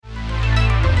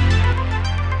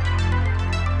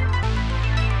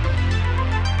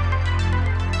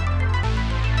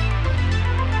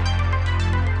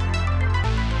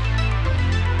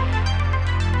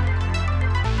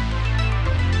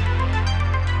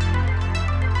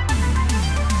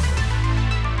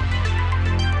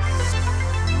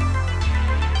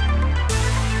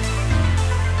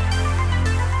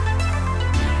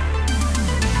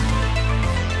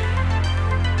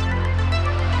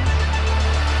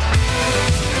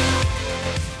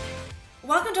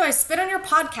is Spit on Your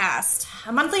Podcast,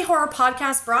 a monthly horror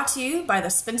podcast brought to you by the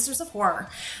Spinsters of Horror.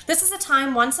 This is a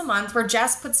time once a month where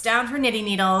Jess puts down her knitting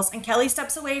needles and Kelly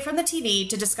steps away from the TV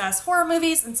to discuss horror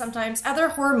movies and sometimes other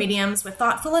horror mediums with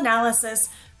thoughtful analysis,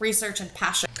 research, and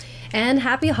passion. And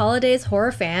happy holidays,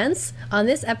 horror fans! On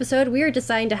this episode, we are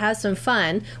deciding to have some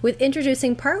fun with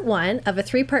introducing part one of a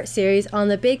three-part series on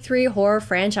the big three horror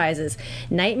franchises,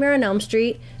 Nightmare on Elm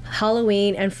Street,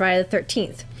 Halloween, and Friday the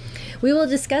 13th. We will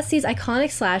discuss these iconic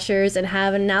slashers and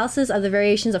have an analysis of the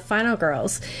variations of Final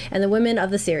Girls and the women of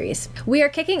the series. We are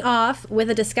kicking off with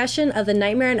a discussion of the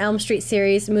Nightmare on Elm Street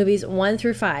series movies 1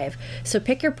 through 5, so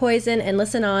pick your poison and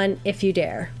listen on if you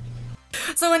dare.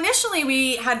 So initially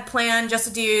we had planned just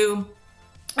to do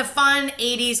a fun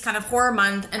 80s kind of horror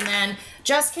month, and then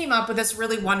Jess came up with this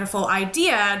really wonderful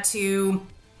idea to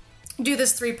do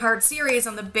this three-part series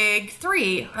on the big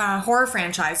three horror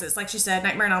franchises. Like she said,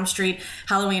 Nightmare on Elm Street,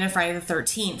 Halloween, and Friday the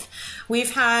 13th. We've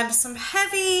had some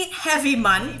heavy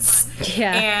months.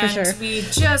 Yeah, and for sure. We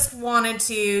just wanted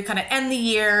to kind of end the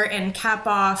year and cap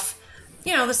off,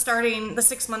 you know, the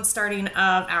 6 month starting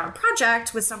of our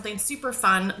project with something super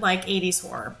fun like 80s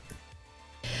horror.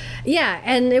 Yeah,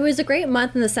 and it was a great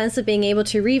month in the sense of being able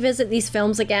to revisit these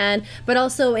films again, but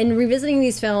also in revisiting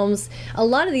these films, a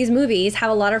lot of these movies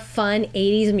have a lot of fun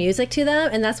 80s music to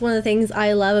them, and that's one of the things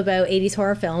I love about 80s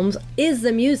horror films is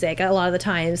the music a lot of the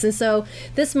times. And so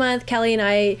this month, Kelly and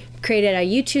I created a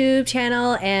YouTube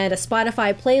channel and a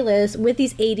Spotify playlist with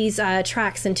these 80s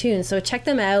tracks and tunes, so check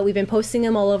them out. We've been posting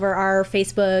them all over our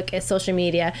Facebook and social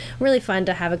media. Really fun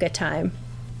to have a good time.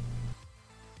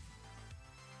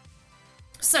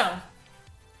 So,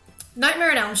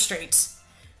 Nightmare on Elm Street.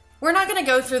 We're not going to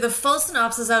go through the full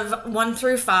synopsis of 1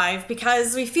 through 5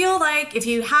 because we feel like if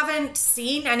you haven't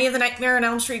seen any of the Nightmare on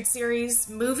Elm Street series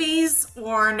movies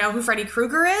or know who Freddy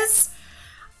Krueger is,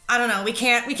 I don't know, we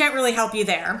can't really help you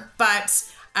there. But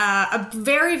a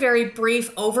very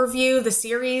brief overview of the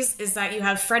series is that you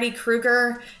have Freddy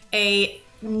Krueger, a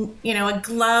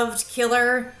gloved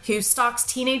killer who stalks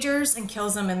teenagers and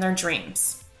kills them in their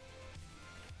dreams.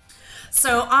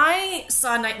 So I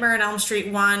saw Nightmare on Elm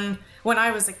Street 1 when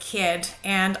I was a kid,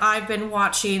 and I've been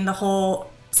watching the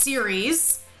whole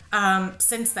series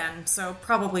since then, so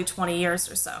probably 20 years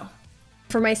or so.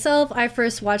 For myself, I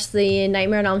first watched the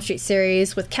Nightmare on Elm Street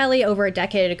series with Kelly over a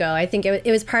decade ago. I think it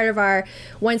was part of our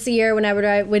once a year whenever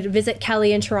I would visit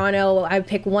Kelly in Toronto, I would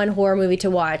pick one horror movie to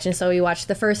watch. And so we watched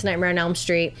the first Nightmare on Elm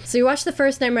Street. So we watched the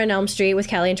first Nightmare on Elm Street with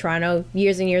Kelly in Toronto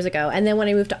years and years ago. And then when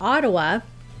I moved to Ottawa,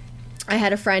 I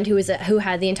had a friend who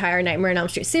had the entire Nightmare on Elm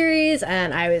Street series,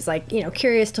 and I was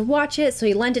curious to watch it, so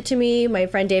he lent it to me, my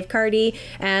friend Dave Carty,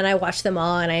 and I watched them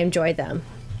all and I enjoyed them.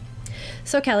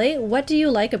 So Kelly, what do you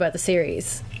like about the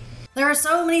series? There are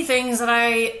so many things that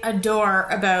I adore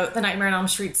about the Nightmare on Elm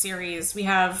Street series. We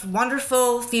have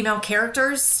wonderful female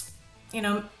characters,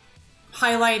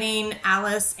 highlighting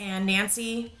Alice and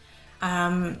Nancy.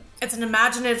 It's an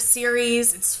imaginative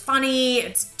series. It's funny,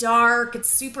 it's dark, it's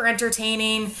super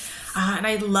entertaining, and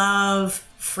I love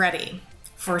Freddy,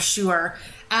 for sure.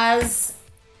 As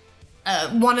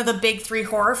one of the big three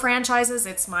horror franchises,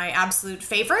 it's my absolute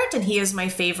favorite, and he is my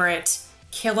favorite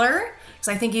killer, because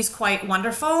I think he's quite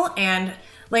wonderful, and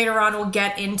later on we'll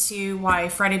get into why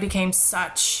Freddy became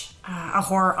such a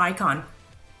horror icon.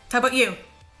 How about you?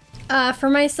 For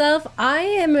myself, I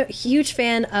am a huge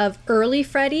fan of early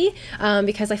Freddy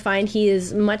because I find he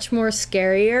is much more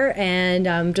scarier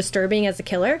and disturbing as a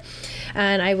killer.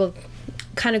 And I will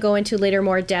kind of go into later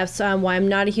more depths on why I'm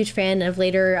not a huge fan of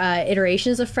later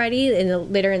iterations of Freddy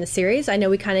later in the series. I know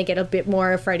we kind of get a bit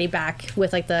more of Freddy back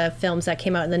with the films that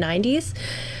came out in the 90s.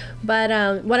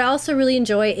 But what I also really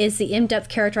enjoy is the in-depth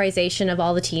characterization of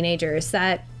all the teenagers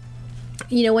that,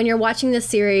 when you're watching this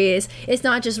series, it's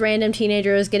not just random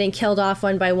teenagers getting killed off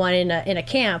one by one in a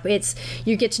camp. It's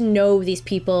you get to know these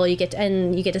people, you get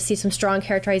to see some strong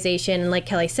characterization, and like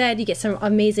Kelly said, you get some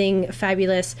amazing,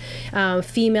 fabulous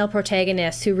female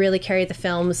protagonists who really carry the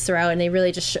films throughout, and they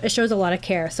really just it shows a lot of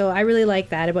care. So I really like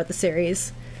that about the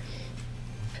series.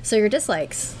 So your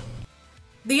dislikes?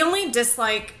 The only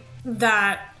dislike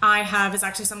that I have is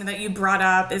actually something that you brought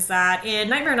up, is that in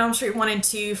Nightmare on Elm Street 1 and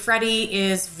 2, Freddy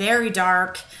is very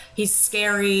dark, he's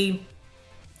scary,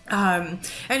 and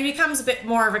he becomes a bit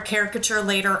more of a caricature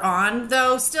later on,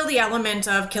 though still the element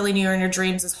of killing you in your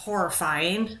dreams is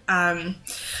horrifying. So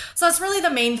that's really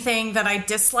the main thing that I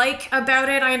dislike about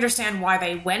it. I understand why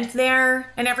they went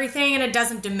there and everything, and it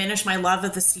doesn't diminish my love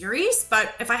of the series,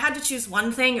 but if I had to choose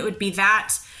one thing, it would be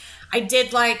that. I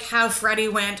did like how Freddy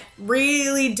went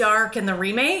really dark in the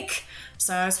remake,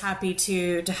 so I was happy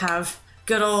to have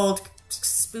good old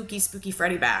spooky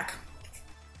Freddy back.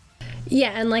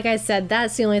 Yeah, and like I said,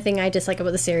 that's the only thing I dislike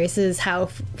about the series is how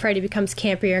Freddy becomes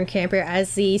campier and campier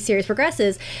as the series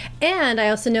progresses. And I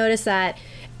also noticed that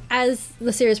as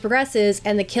the series progresses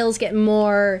and the kills get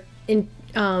more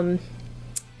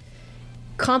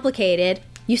complicated,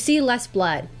 you see less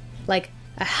blood. Like,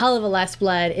 a hell of a less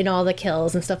blood in all the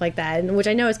kills and stuff like that, and which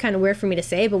I know is kind of weird for me to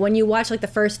say, but when you watch like the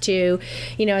first two,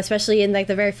 you know, especially in like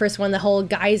the very first one, the whole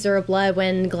geyser of blood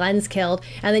when Glenn's killed,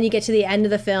 and then you get to the end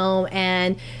of the film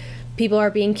and people are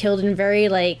being killed in very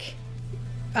like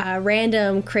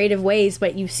random creative ways,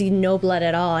 but you see no blood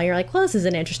at all, and you're like, well, this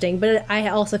isn't interesting. But I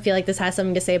also feel like this has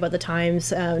something to say about the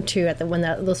times too at the when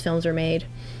those films were made,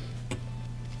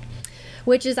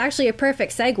 which is actually a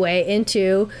perfect segue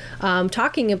into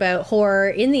talking about horror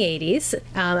in the 80s.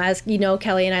 As you know,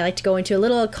 Kelly and I like to go into a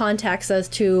little context as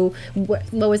to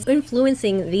what was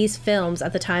influencing these films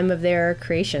at the time of their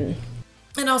creation.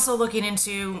 And also looking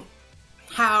into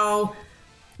how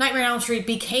Nightmare on Elm Street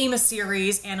became a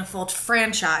series and a full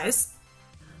franchise.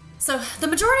 So the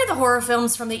majority of the horror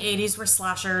films from the 80s were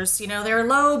slashers. You know, they were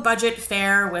low-budget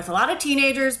fare with a lot of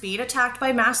teenagers being attacked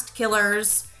by masked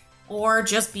killers, or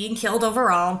just being killed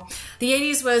overall. The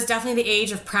 80s was definitely the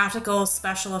age of practical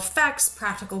special effects,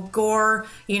 practical gore,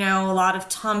 you know, a lot of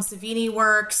Tom Savini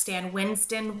work, Stan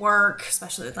Winston work,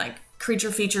 especially with like creature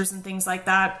features and things like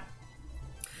that.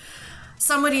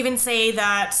 Some would even say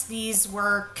that these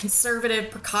were conservative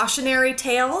precautionary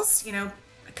tales. You know,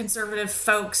 conservative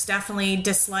folks definitely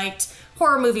disliked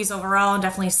horror movies overall and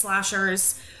definitely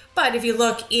slashers. But if you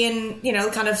look in, you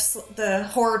know, kind of the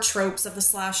horror tropes of the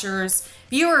slashers,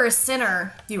 if you were a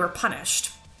sinner, you were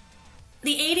punished.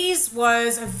 The 80s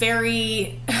was a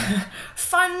very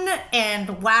fun and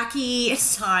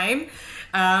wacky time.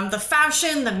 The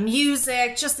fashion, the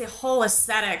music, just the whole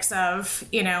aesthetics of,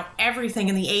 you know, everything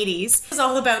in the 80s. It was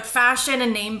all about fashion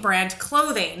and name brand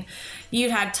clothing.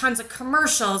 You had tons of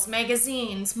commercials,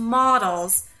 magazines,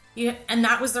 models, and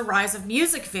that was the rise of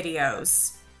music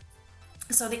videos.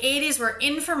 So the 80s were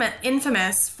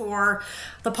infamous for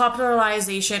the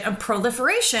popularization and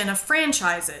proliferation of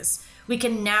franchises. We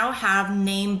can now have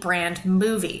name brand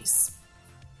movies.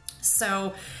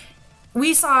 So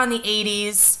we saw in the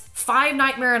 80s 5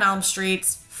 Nightmare on Elm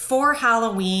Streets, 4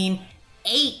 Halloween,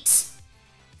 8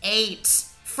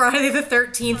 Friday the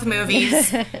 13th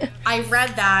movies. I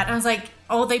read that and I was like,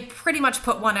 oh, they pretty much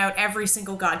put one out every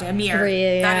single goddamn year.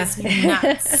 Yeah. That is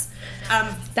nuts.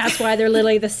 That's why they're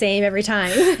literally the same every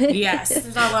time. Yes,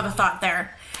 there's not a lot of thought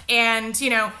there. And, you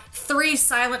know, 3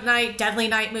 Silent Night, Deadly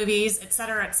Night movies,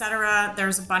 etc., etc.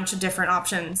 There's a bunch of different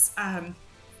options.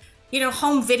 You know,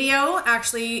 home video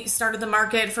actually started the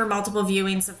market for multiple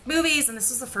viewings of movies, and this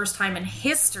was the first time in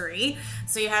history.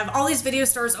 So you have all these video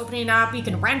stores opening up. You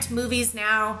can rent movies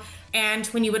now. And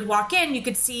when you would walk in, you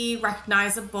could see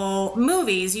recognizable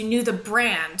movies. You knew the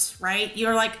brand, right?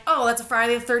 You're like, oh, that's a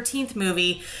Friday the 13th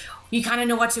movie. You kind of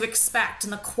know what to expect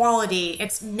and the quality.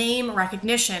 It's name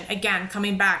recognition. Again,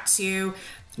 coming back to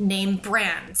name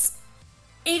brands.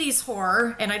 80s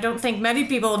horror, and I don't think many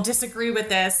people disagree with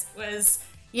this, was,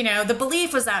 you know, the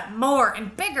belief was that more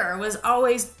and bigger was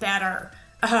always better.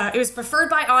 It was preferred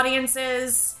by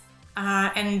audiences,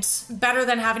 and better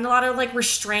than having a lot of like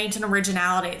restraint and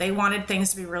originality. They wanted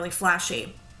things to be really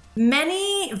flashy.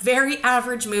 Many very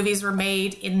average movies were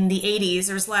made in the 80s.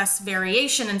 There's less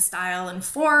variation in style and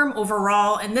form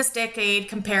overall in this decade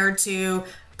compared to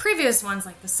previous ones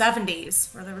like the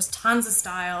 70s, where there was tons of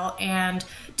style and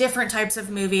different types of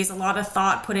movies, a lot of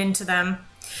thought put into them.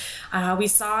 We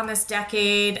saw in this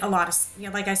decade a lot of, you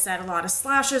know, like I said, a lot of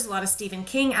slashers, a lot of Stephen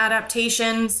King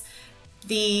adaptations,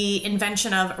 the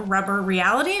invention of rubber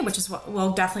reality, which is what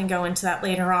we'll definitely go into that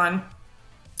later on.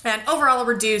 And overall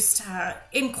reduced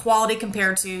in quality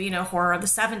compared to, you know, horror of the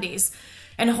 70s.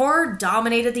 And horror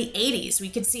dominated the 80s. We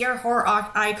could see our horror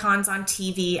icons on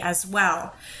TV as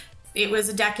well. It was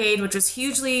a decade which was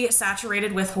hugely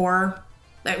saturated with horror.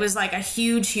 It was like a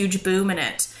huge boom in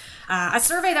it. A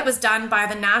survey that was done by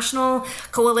the National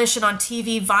Coalition on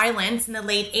TV Violence in the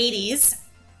late 80s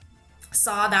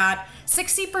saw that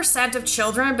 60% of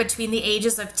children between the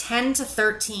ages of 10 to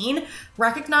 13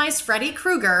 recognized Freddy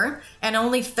Krueger, and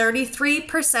only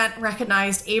 33%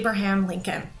 recognized Abraham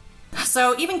Lincoln.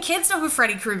 So even kids know who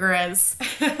Freddy Krueger is.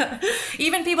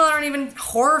 Even people that aren't even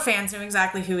horror fans know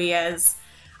exactly who he is.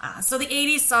 So the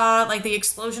 80s saw like the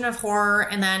explosion of horror,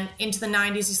 and then into the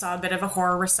 90s you saw a bit of a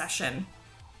horror recession.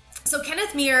 So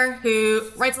Kenneth Meer,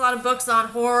 who writes a lot of books on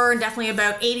horror and definitely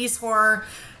about 80s horror,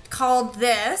 called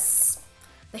this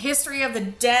the history of the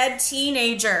dead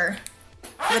teenager,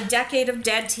 the decade of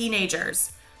dead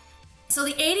teenagers. So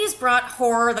the 80s brought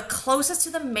horror the closest to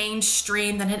the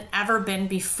mainstream than had ever been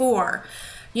before.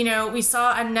 You know, we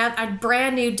saw a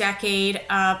brand new decade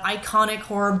of iconic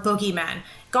horror boogeymen.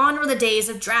 Gone were the days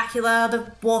of Dracula,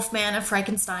 the Wolfman, and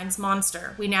Frankenstein's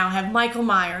monster. We now have Michael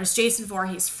Myers, Jason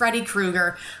Voorhees, Freddy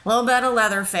Krueger, a little bit of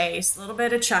Leatherface, a little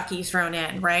bit of Chucky thrown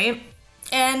in, right?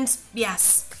 And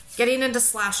yes, getting into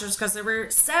slashers, because there were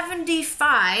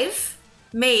 75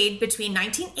 made between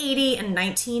 1980 and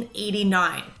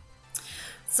 1989.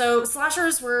 So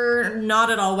slashers were not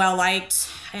at all well liked,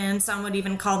 and some would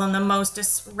even call them the most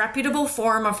disreputable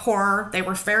form of horror. They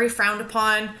were very frowned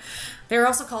upon. They were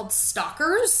also called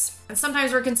stalkers, and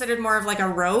sometimes were considered more of like a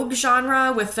rogue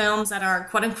genre, with films that are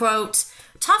quote-unquote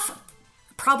tough,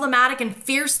 problematic, and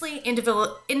fiercely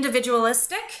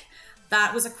individualistic.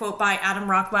 That was a quote by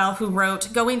Adam Rockwell, who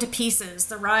wrote Going to Pieces,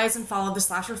 The Rise and Fall of the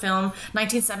Slasher Film,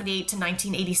 1978 to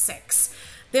 1986.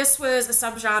 This was a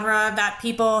subgenre that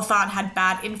people thought had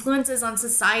bad influences on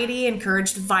society,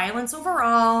 encouraged violence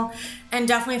overall, and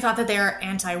definitely thought that they were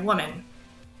anti-woman.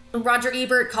 Roger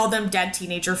Ebert called them dead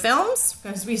teenager films,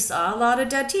 because we saw a lot of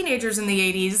dead teenagers in the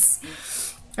 80s.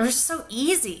 It was just so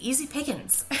easy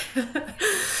pickings.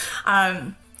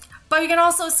 But you can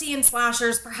also see in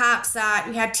slashers, perhaps, that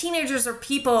we had teenagers or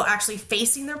people actually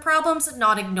facing their problems and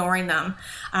not ignoring them.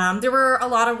 There were a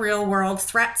lot of real-world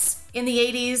threats in the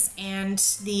 80s, and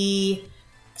the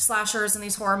slashers in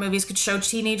these horror movies could show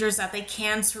teenagers that they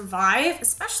can survive,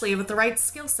 especially with the right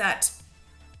skill set.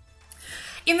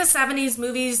 In the 70s,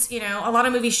 movies, a lot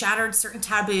of movies shattered certain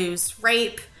taboos.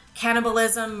 Rape,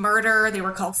 cannibalism, murder, it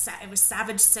was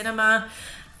savage cinema.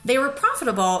 They were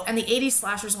profitable, and the 80s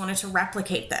slashers wanted to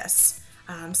replicate this.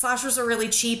 Slashers are really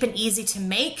cheap and easy to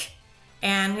make,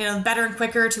 and better and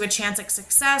quicker to a chance at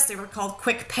success. They were called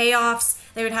quick payoffs.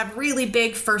 They would have really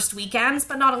big first weekends,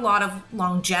 but not a lot of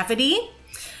longevity.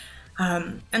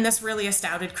 And this really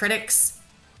astounded critics.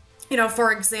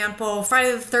 For example,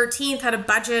 Friday the 13th had a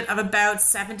budget of about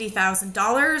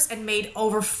 $70,000 and made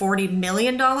over $40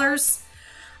 million.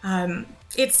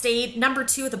 It stayed number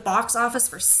 2 at the box office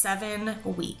for 7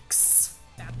 weeks.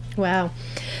 Wow.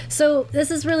 So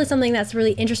this is really something that's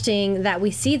really interesting that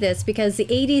we see this, because the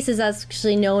 80s is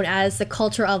actually known as the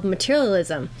culture of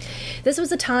materialism. This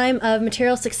was a time of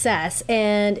material success,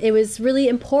 and it was really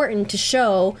important to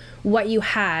show what you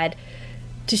had,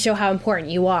 to show how important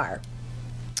you are.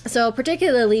 So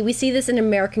particularly, we see this in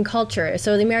American culture.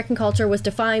 So the American culture was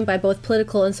defined by both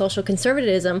political and social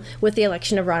conservatism with the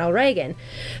election of Ronald Reagan.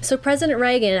 So President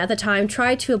Reagan at the time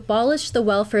tried to abolish the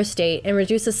welfare state and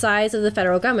reduce the size of the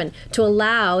federal government to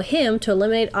allow him to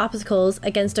eliminate obstacles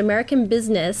against American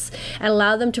business and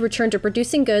allow them to return to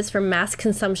producing goods for mass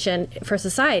consumption for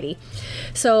society.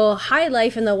 So high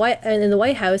life in the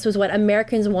White House was what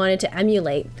Americans wanted to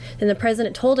emulate. And the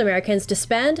president told Americans to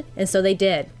spend, and so they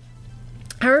did.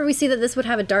 However, we see that this would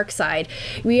have a dark side.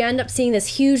 We end up seeing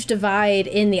this huge divide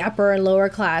in the upper and lower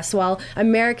class. While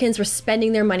Americans were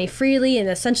spending their money freely and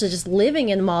essentially just living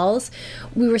in malls,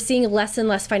 we were seeing less and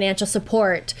less financial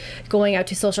support going out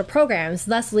to social programs,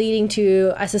 thus leading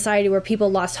to a society where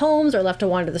people lost homes or left to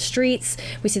wander the streets.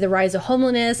 We see the rise of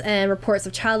homelessness and reports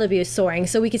of child abuse soaring.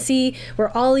 So we can see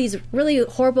where all these really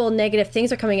horrible negative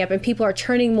things are coming up, and people are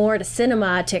turning more to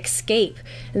cinema to escape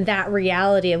that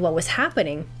reality of what was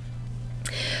happening.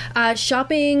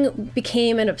 Shopping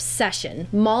became an obsession.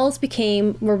 Malls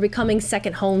were becoming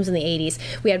second homes in the 80s.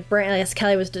 We had brands, as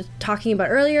Kelly was talking about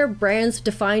earlier, brands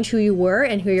defined who you were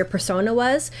and who your persona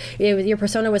was. Your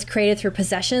persona was created through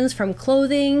possessions, from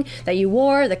clothing that you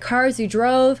wore, the cars you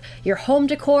drove, your home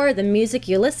decor, the music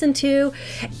you listened to.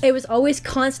 It was always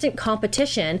constant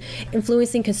competition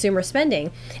influencing consumer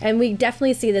spending. And we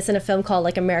definitely see this in a film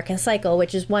called American Psycho,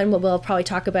 which is one we'll probably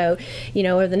talk about,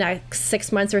 over the next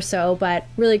 6 months or so, but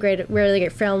really great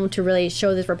film to really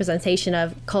show this representation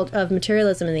of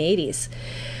materialism in the 80s.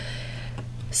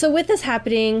 So with this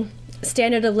happening,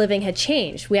 standard of living had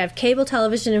changed. We have cable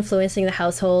television influencing the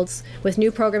households, with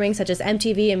new programming such as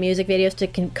MTV and music videos to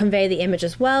convey the image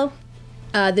as well.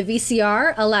 The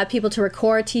VCR allowed people to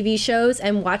record TV shows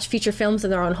and watch feature films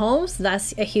in their own homes.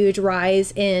 Thus, a huge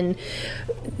rise in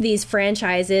these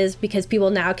franchises, because people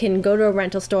now can go to a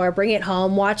rental store, bring it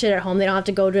home, watch it at home. They don't have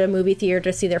to go to a movie theater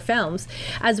to see their films.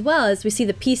 As well as we see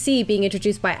the PC being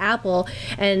introduced by Apple,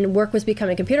 and work was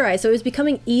becoming computerized. So it was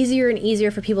becoming easier and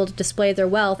easier for people to display their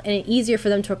wealth, and easier for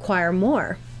them to acquire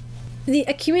more. The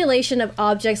accumulation of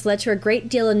objects led to a great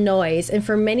deal of noise, and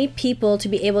for many people to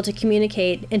be able to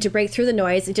communicate and to break through the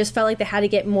noise, it just felt like they had to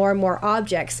get more and more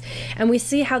objects. And we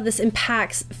see how this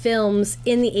impacts films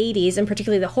in the 80s, and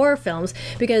particularly the horror films,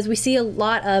 because we see a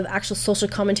lot of actual social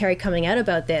commentary coming out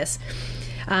about this.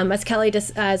 As Kelly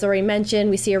has already mentioned,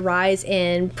 we see a rise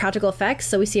in practical effects.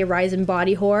 So we see a rise in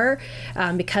body horror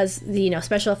because the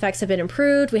special effects have been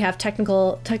improved. We have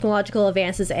technological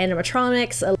advances in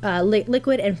animatronics,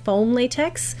 liquid and foam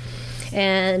latex.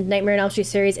 And Nightmare on Elm Street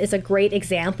series is a great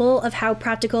example of how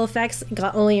practical effects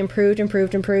got only improved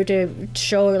to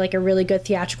show like a really good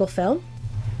theatrical film.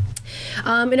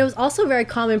 And it was also very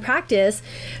common practice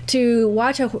to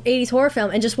watch a 80s horror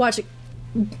film and just watch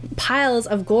piles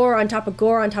of gore on top of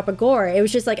gore on top of gore. It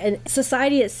was just like a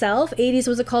society itself. 80s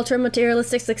was a culture of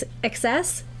materialistic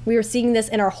excess. We were seeing this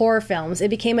in our horror films. It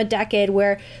became a decade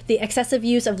where the excessive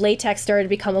use of latex started to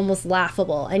become almost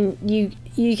laughable. And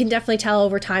you can definitely tell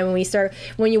over time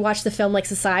when you watch the film like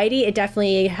Society, it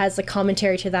definitely has a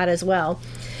commentary to that as well.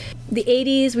 The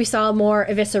 80s, we saw more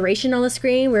evisceration on the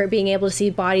screen. We were being able to see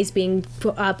bodies being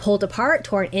pulled apart,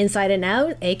 torn inside and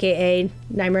out, aka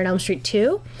Nightmare on Elm Street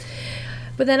 2.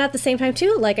 But then at the same time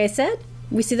too, like I said,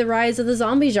 we see the rise of the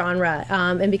zombie genre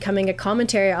and becoming a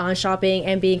commentary on shopping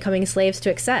and becoming slaves to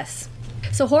excess.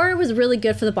 So horror was really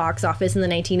good for the box office in the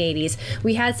 1980s.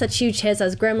 We had such huge hits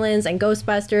as Gremlins and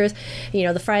Ghostbusters,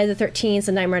 the Friday the 13th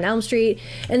and Nightmare on Elm Street,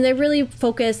 and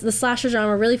the slasher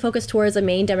genre really focused towards a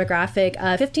main demographic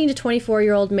of 15 to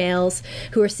 24-year-old males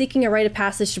who were seeking a rite of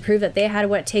passage to prove that they had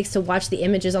what it takes to watch the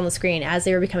images on the screen as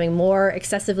they were becoming more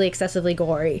excessively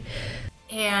gory.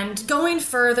 And going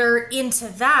further into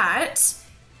that,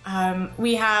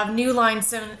 we have New Line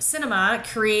Cinema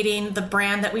creating the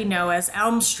brand that we know as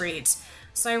Elm Street.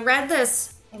 So I read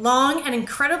this long and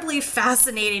incredibly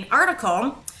fascinating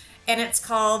article, and it's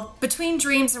called Between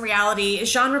Dreams and Reality,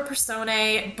 Genre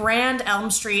Personae, Brand Elm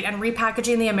Street, and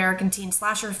Repackaging the American Teen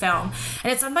Slasher Film.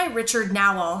 And it's done by Richard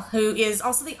Nowell, who is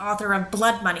also the author of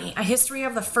Blood Money, A History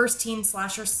of the First Teen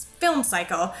Slasher Film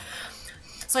Cycle.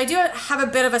 So I do have a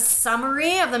bit of a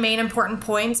summary of the main important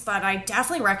points, but I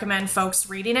definitely recommend folks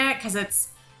reading it because it's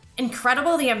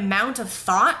incredible the amount of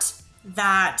thought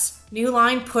that New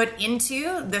Line put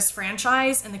into this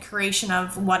franchise and the creation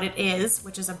of what it is,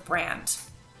 which is a brand.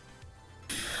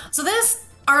 So this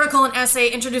article and essay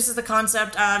introduces the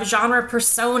concept of genre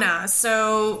persona.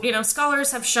 So,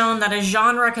 scholars have shown that a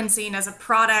genre can be seen as a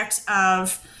product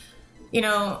of,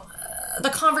 the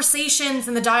conversations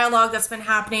and the dialogue that's been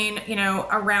happening,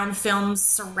 around films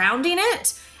surrounding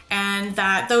it, and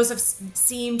that those have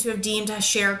seemed to have deemed to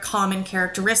share common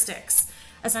characteristics,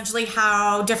 essentially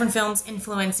how different films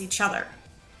influence each other.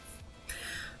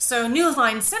 So New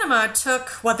Line Cinema took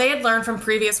what they had learned from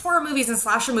previous horror movies and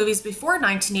slasher movies before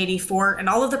 1984 and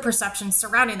all of the perceptions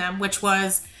surrounding them, which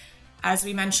was, as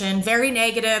we mentioned, very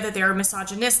negative, that they were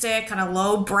misogynistic, kind of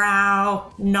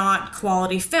lowbrow, not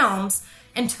quality films,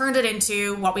 and turned it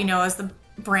into what we know as the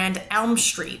brand Elm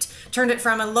Street. Turned it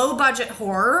from a low-budget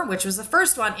horror, which was the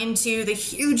first one, into the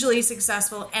hugely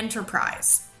successful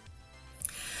enterprise.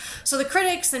 So the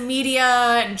critics and media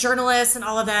and journalists and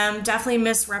all of them definitely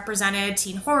misrepresented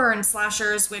teen horror and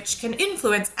slashers, which can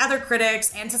influence other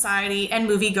critics and society and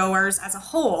moviegoers as a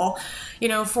whole.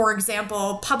 For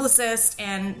example, publicists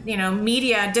and,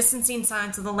 media distancing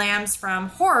Silence of the Lambs from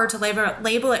horror to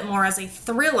label it more as a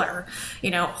thriller.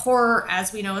 Horror,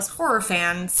 as we know as horror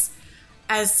fans,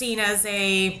 as seen as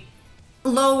a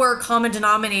lower common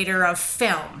denominator of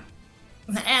film.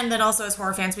 And then also as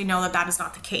horror fans, we know that that is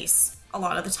not the case. A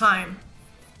lot of the time,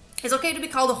 it's okay to be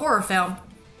called a horror film.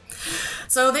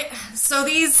 So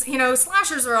these,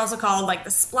 slashers are also called like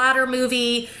the splatter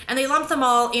movie, and they lump them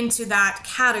all into that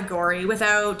category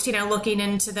without, looking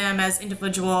into them as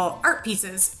individual art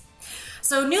pieces.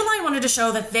 So New Line wanted to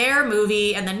show that their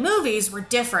movie and then movies were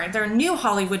different. They're new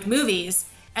Hollywood movies,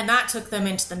 and that took them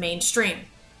into the mainstream.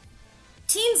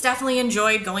 Teens definitely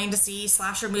enjoyed going to see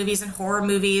slasher movies and horror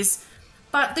movies,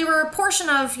 but they were a portion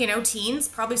of, teens,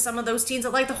 probably some of those teens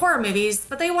that like the horror movies,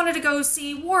 but they wanted to go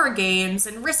see War Games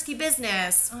and Risky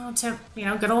Business,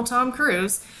 good old Tom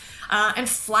Cruise, and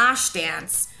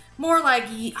Flashdance. More like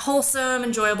wholesome,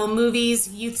 enjoyable movies,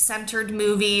 youth-centered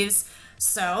movies.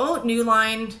 So New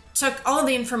Line took all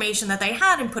the information that they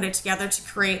had and put it together to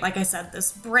create, like I said,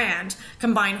 this brand,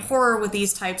 combine horror with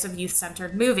these types of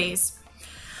youth-centered movies.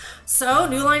 So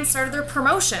New Line started their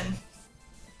promotion.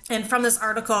 And from this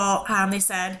article, they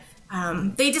said,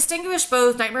 they distinguish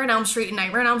both Nightmare on Elm Street and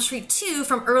Nightmare on Elm Street 2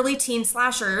 from early teen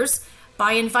slashers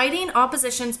by inviting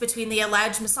oppositions between the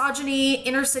alleged misogyny,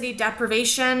 inner-city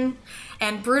deprivation,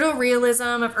 and brutal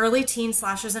realism of early teen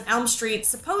slashers and Elm Street's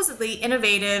supposedly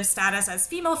innovative status as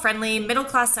female-friendly,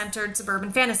 middle-class-centered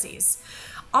suburban fantasies.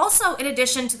 Also, in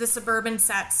addition to the suburban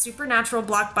set supernatural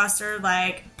blockbuster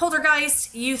like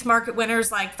Poltergeist, youth market winners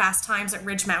like Fast Times at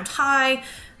Ridgemount High,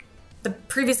 the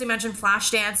previously mentioned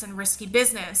Flashdance and Risky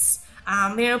Business.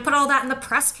 Put all that in the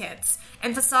press kits.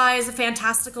 Emphasize the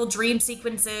fantastical dream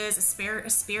sequences, a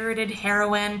spirited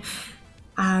heroine.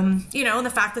 And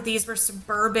the fact that these were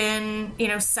suburban,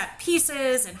 set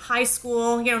pieces in high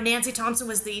school. Nancy Thompson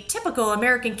was the typical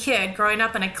American kid growing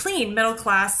up in a clean,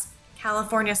 middle-class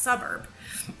California suburb.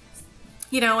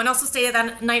 And also stated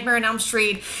that Nightmare on Elm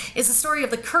Street is the story of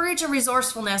the courage and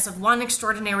resourcefulness of one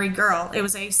extraordinary girl. It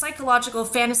was a psychological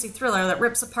fantasy thriller that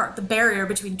rips apart the barrier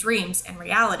between dreams and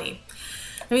reality.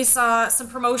 And we saw some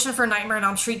promotion for Nightmare on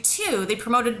Elm Street 2. They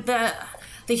promoted the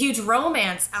huge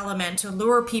romance element to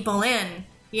lure people in.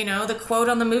 The quote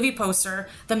on the movie poster,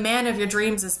 "The man of your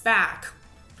dreams is back."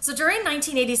 So during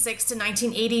 1986 to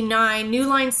 1989, New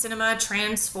Line Cinema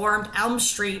transformed Elm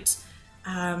Street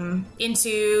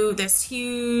into this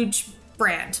huge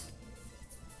brand,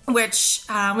 which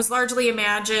was largely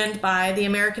imagined by the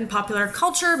American popular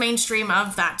culture mainstream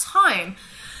of that time.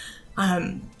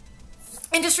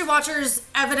 Industry watchers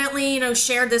evidently,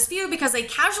 shared this view because they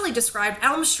casually described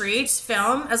Elm Street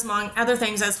film, as among other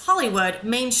things, as Hollywood,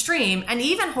 mainstream, and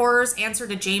even horror's answer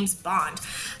to James Bond.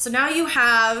 So now you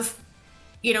have,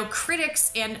 critics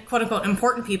and quote-unquote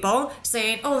important people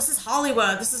saying, oh, this is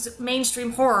Hollywood, this is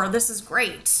mainstream horror, this is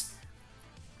great.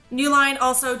 New Line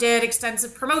also did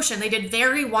extensive promotion. They did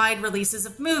very wide releases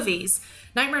of movies.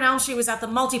 Nightmare on Elm Street was at the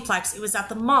multiplex. It was at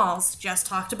the malls. Just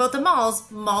talked about the malls.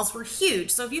 Malls were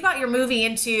huge. So if you got your movie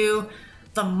into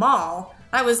the mall,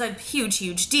 that was a huge,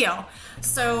 huge deal.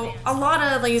 So a lot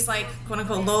of these,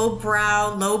 quote-unquote,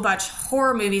 low-brow, low-budget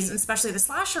horror movies, especially the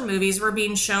slasher movies, were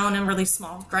being shown in really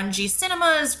small, grungy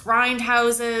cinemas,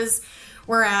 grindhouses,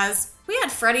 whereas we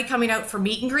had Freddy coming out for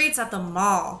meet and greets at the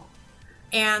mall.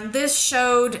 And this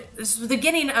was the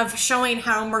beginning of showing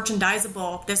how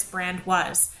merchandisable this brand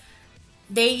was.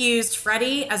 They used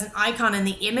Freddy as an icon in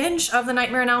the image of the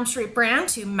Nightmare on Elm Street brand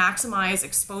to maximize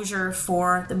exposure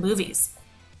for the movies.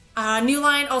 New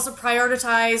Line also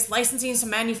prioritized licensing to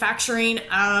manufacturing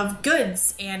of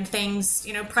goods and things,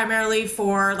 primarily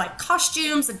for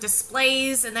costumes and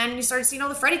displays, and then you started seeing all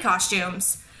the Freddy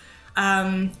costumes.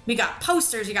 We got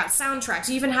posters, you got soundtracks,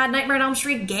 you even had Nightmare on Elm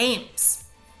Street games.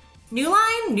 New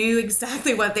Line knew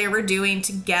exactly what they were doing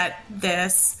to get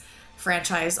this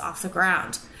franchise off the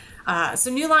ground.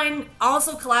 So New Line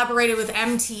also collaborated with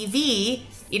MTV,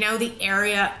 the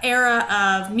era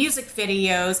of music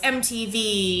videos,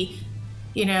 MTV,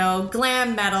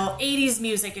 glam metal, 80s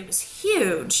music. It was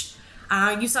huge.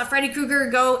 You saw Freddy Krueger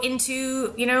go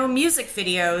into, music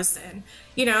videos and,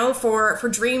 for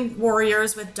Dream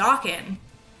Warriors with Dokken,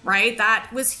 right? That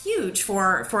was huge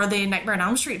for the Nightmare on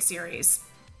Elm Street series.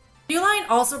 New Line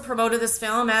also promoted this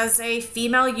film as a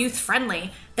female youth-friendly.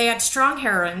 They had strong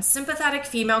heroines, sympathetic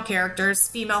female characters,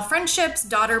 female friendships,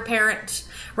 daughter-parent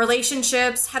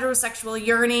relationships, heterosexual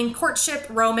yearning, courtship,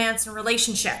 romance, and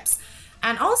relationships.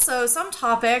 And also some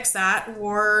topics that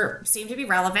seemed to be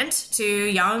relevant to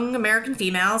young American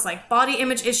females, like body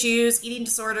image issues, eating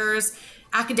disorders,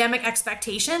 academic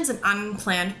expectations, and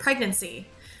unplanned pregnancy.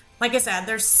 Like I said,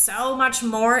 there's so much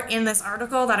more in this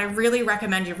article that I really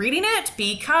recommend you reading it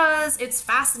because it's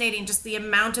fascinating, just the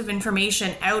amount of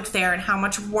information out there and how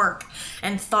much work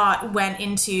and thought went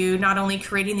into not only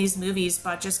creating these movies,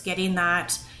 but just getting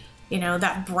that,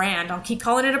 that brand. I'll keep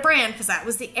calling it a brand because that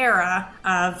was the era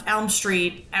of Elm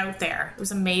Street out there. It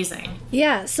was amazing.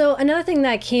 Yeah, so another thing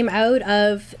that came out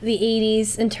of the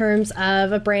 80s in terms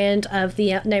of a brand of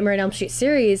the Nightmare on Elm Street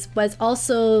series was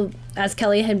also, as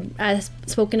Kelly had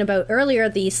spoken about earlier,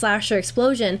 the slasher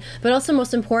explosion, but also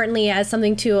most importantly, as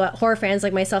something to horror fans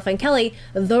like myself and Kelly,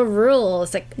 the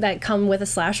rules that come with a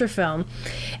slasher film.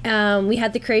 We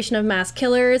had the creation of mass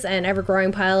killers and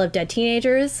ever-growing pile of dead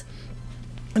teenagers.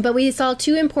 But we saw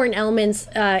two important elements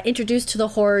introduced to the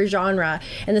horror genre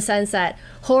in the sense that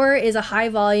horror is a high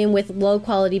volume with low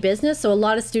quality business. So a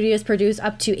lot of studios produced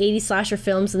up to 80 slasher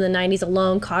films in the 90s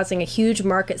alone, causing a huge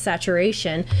market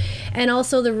saturation. And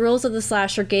also the rules of the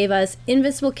slasher gave us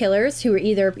invincible killers who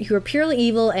were purely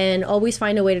evil and always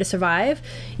find a way to survive.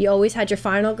 You always had your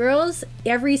final girls.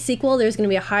 Every sequel, there's going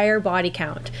to be a higher body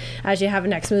count as you have a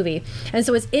next movie. And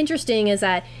so what's interesting is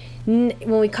that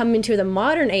when we come into the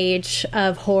modern age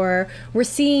of horror, we're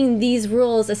seeing these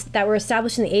rules that were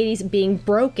established in the 80s being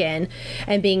broken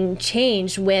and being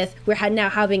changed with we're now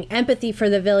having empathy for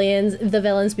the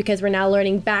villains because we're now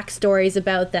learning backstories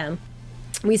about them.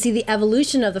 We see the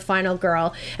evolution of the final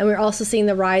girl, and we're also seeing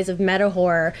the rise of meta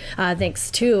horror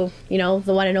thanks to, the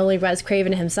one and only Wes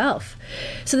Craven himself.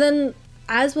 So then,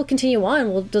 as we'll continue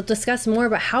on, we'll discuss more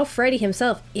about how Freddy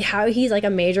himself, how he's like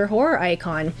a major horror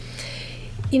icon.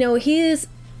 He is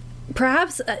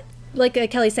perhaps like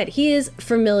Kelly said, he is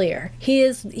familiar. He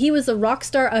was the rock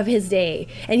star of his day,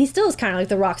 and he still is kind of like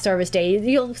the rock star of his day.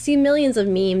 You'll see millions of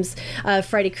memes of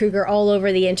Freddy Krueger all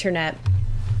over the internet,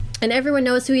 and everyone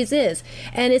knows who he is.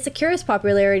 And it's a curious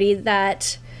popularity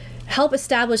that helped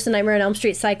establish the Nightmare on Elm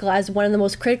Street cycle as one of the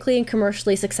most critically and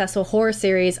commercially successful horror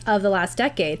series of the last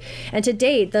decade. And to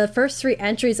date, the first 3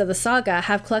 entries of the saga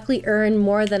have collectively earned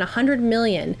more than $100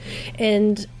 million.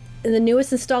 And in the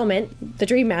newest installment, The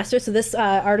Dream Master, so this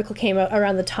article came out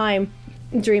around the time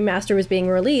Dream Master was being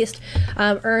released,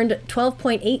 earned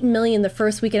 $12.8 million the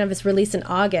first weekend of its release in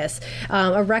August,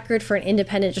 a record for an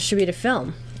independent distributed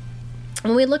film.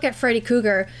 When we look at Freddy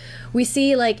Krueger, we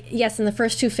see, like, yes, in the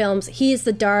first 2 films, he is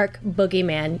the dark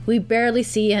boogeyman. We barely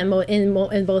see him in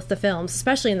both the films,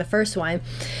 especially in the first one.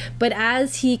 But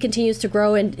as he continues to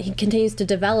grow and he continues to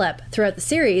develop throughout the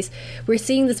series, we're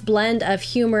seeing this blend of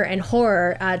humor and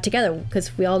horror together,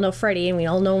 because we all know Freddy and we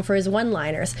all know him for his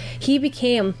one-liners. He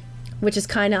became, which is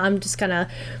kind of, I'm just going to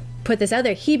put this out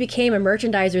there, he became a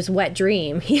merchandiser's wet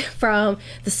dream. From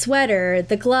the sweater,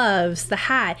 the gloves, the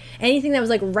hat, anything that was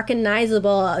like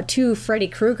recognizable to Freddy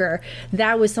Krueger,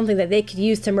 that was something that they could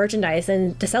use to merchandise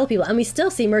and to sell people. And we still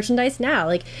see merchandise now.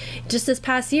 Like just this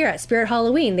past year at Spirit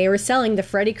Halloween, they were selling the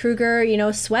Freddy Krueger,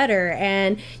 sweater,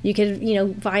 and you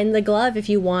could, find the glove if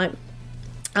you want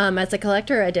as a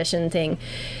collector edition thing.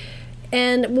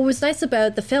 And what was nice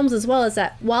about the films as well is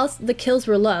that whilst the kills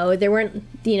were low, there weren't,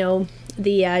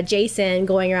 the Jason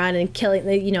going around and killing,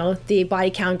 the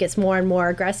body count gets more and more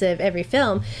aggressive every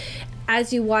film.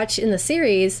 As you watch in the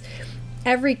series,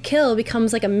 every kill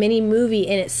becomes like a mini movie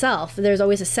in itself. There's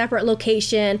always a separate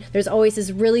location, there's always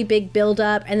this really big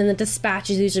build-up, and then the dispatch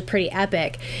is usually pretty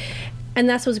epic. And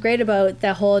that's what's great about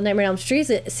the whole Nightmare on Elm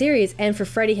Street series, and for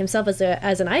Freddy himself as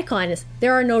an icon, is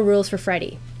there are no rules for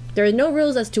Freddy. There are no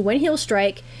rules as to when he'll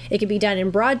strike. It can be done in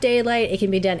broad daylight. It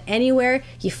can be done anywhere.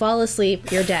 You fall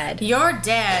asleep, you're dead. You're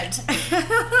dead.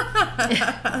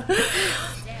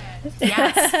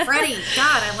 Yes, Freddy.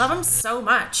 God, I love him so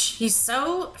much. He's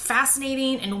so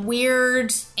fascinating and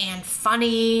weird and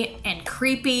funny and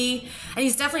creepy. And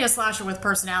he's definitely a slasher with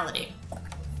personality.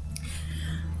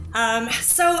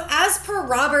 So as per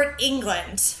Robert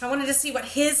Englund, I wanted to see what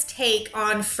his take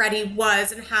on Freddy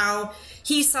was and how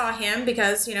he saw him,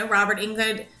 because, Robert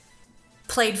Englund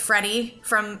played Freddy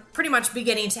from pretty much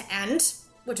beginning to end,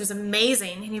 which is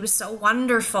amazing, and he was so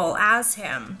wonderful as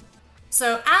him.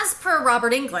 So as per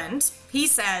Robert Englund, he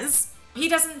says he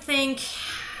doesn't think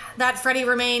that Freddy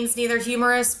remains neither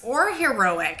humorous or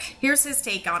heroic. Here's his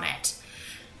take on it.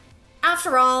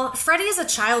 After all, Freddy is a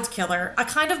child killer, a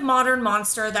kind of modern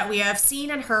monster that we have seen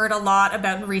and heard a lot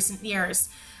about in recent years.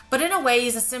 But in a way,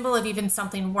 he's a symbol of even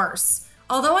something worse.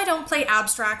 Although I don't play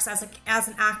abstracts as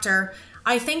an actor,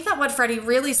 I think that what Freddy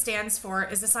really stands for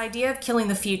is this idea of killing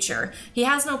the future. He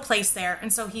has no place there,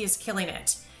 and so he is killing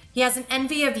it. He has an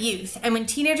envy of youth, and when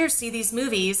teenagers see these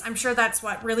movies, I'm sure that's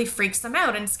what really freaks them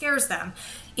out and scares them.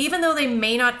 Even though they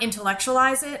may not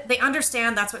intellectualize it, they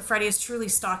understand that's what Freddy is truly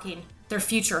stalking, their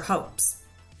future hopes.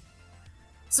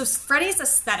 So Freddy's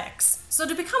aesthetics. So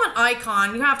to become an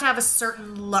icon, you have to have a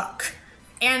certain look.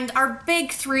 And our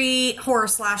big 3 horror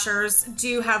slashers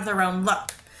do have their own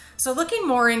look. So looking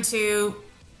more into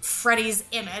Freddy's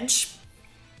image,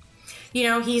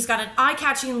 he's got an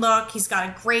eye-catching look, he's got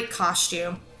a great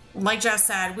costume. Like Jess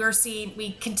said,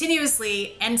 we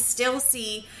continuously and still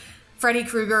see Freddy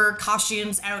Krueger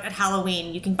costumes out at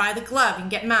Halloween. You can buy the glove, you can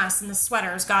get masks and the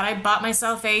sweaters. God, I bought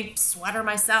myself a sweater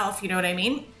myself, you know what I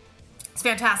mean? It's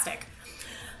fantastic.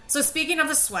 So speaking of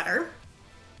the sweater,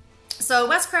 so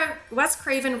Wes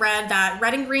Craven read that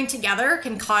red and green together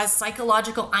can cause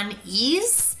psychological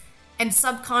unease and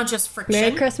subconscious friction.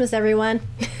 Merry Christmas, everyone.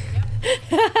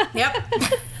 Yep.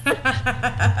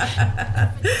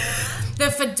 The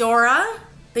fedora,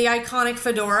 the iconic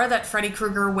fedora that Freddy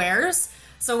Krueger wears.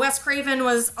 So Wes Craven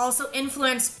was also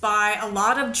influenced by a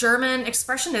lot of German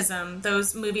expressionism,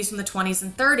 those movies from the 20s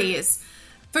and 30s.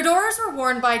 Fedoras were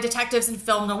worn by detectives in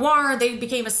film noir. They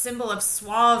became a symbol of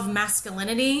suave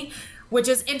masculinity, which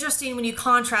is interesting when you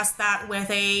contrast that with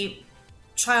a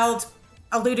child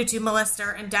alluded to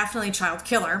molester and definitely child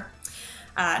killer.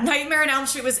 Nightmare on Elm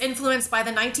Street was influenced by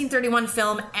the 1931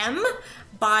 film M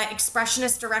by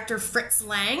expressionist director Fritz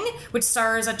Lang, which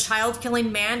stars a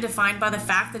child-killing man defined by the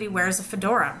fact that he wears a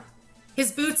fedora.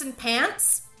 His boots and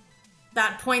pants,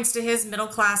 that points to his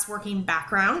middle-class working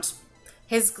background.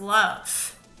 His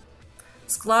glove.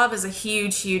 His glove is a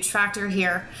huge, huge factor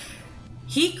here.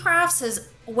 He crafts his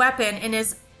weapon in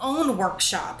his own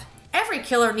workshop. Every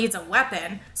killer needs a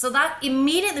weapon, so that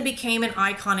immediately became an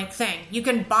iconic thing. You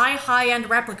can buy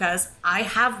high-end replicas. I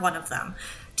have one of them.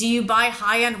 Do you buy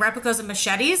high-end replicas of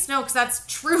machetes? No, because that's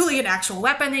truly an actual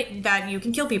weapon that you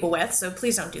can kill people with, so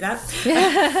please don't do that.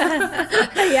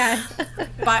 Yeah.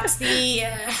 But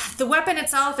the weapon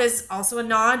itself is also a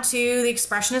nod to the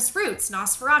expressionist roots,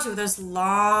 Nosferatu, those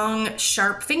long,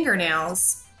 sharp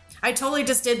fingernails. I totally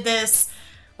just did this,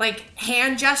 like,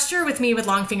 hand gesture with me with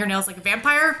long fingernails like a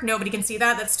vampire. Nobody can see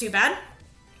that. That's too bad.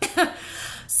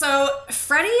 So,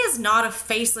 Freddy is not a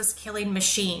faceless killing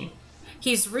machine.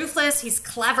 He's ruthless, he's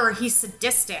clever, he's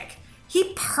sadistic.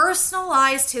 He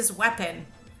personalized his weapon.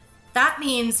 That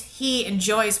means he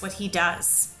enjoys what he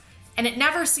does. And it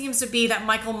never seems to be that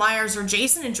Michael Myers or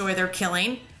Jason enjoy their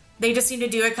killing. They just seem to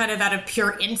do it kind of out of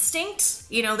pure instinct.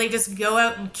 You know, they just go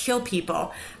out and kill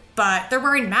people. But they're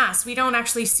wearing masks. We don't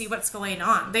actually see what's going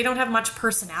on. They don't have much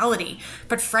personality,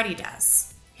 but Freddy does.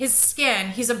 His skin,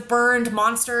 he's a burned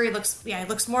monster. He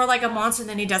looks more like a monster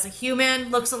than he does a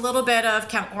human. Looks a little bit of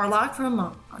Count Orlok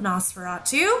from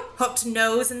Nosferatu. Hooked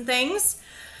nose and things.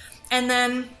 And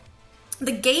then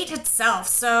the gate itself.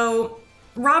 So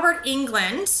Robert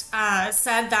Englund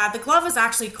said that the glove was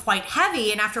actually quite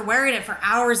heavy, and after wearing it for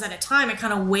hours at a time, it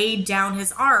kind of weighed down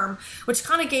his arm, which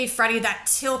kind of gave Freddy that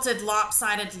tilted,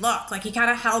 lopsided look. Like he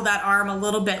kind of held that arm a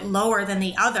little bit lower than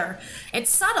the other. It's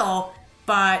subtle,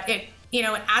 but it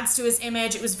adds to his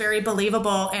image. It was very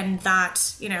believable, and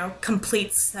that,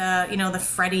 completes the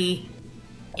Freddy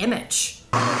image.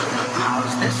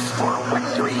 How's this for a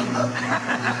wet dream?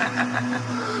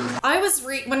 I was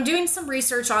when doing some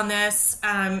research on this,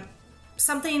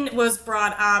 something was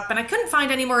brought up, and I couldn't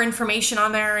find any more information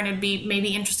on there, and it'd be maybe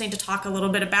interesting to talk a little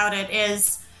bit about it.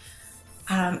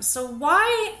 So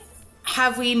why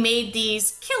have we made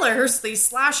these killers, these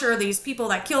slasher, these people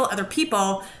that kill other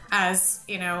people as,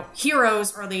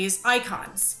 heroes or these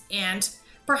icons? And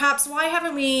perhaps why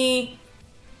haven't we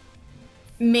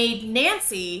made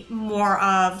Nancy more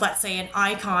of, let's say, an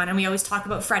icon? And we always talk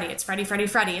about Freddy. It's Freddy, Freddy,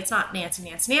 Freddy. It's not Nancy,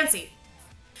 Nancy, Nancy.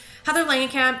 Heather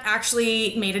Langenkamp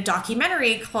actually made a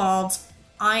documentary called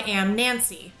I Am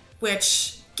Nancy,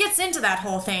 which gets into that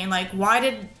whole thing. Like, why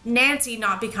did Nancy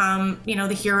not become,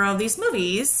 the hero of these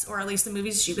movies, or at least the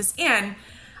movies she was in?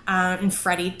 And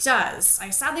Freddy does.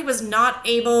 I sadly was not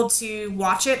able to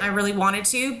watch it. I really wanted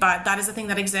to, but that is a thing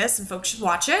that exists, and folks should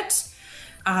watch it.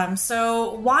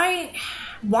 So why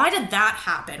did that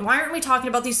happen? Why aren't we talking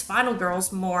about these final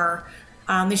girls more?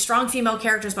 These strong female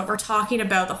characters, but we're talking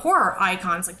about the horror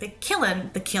icons, like the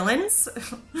killins.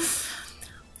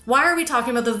 Why are we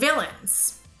talking about the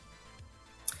villains?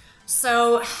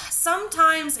 So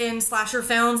sometimes in slasher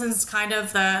films, and it's kind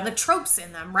of the tropes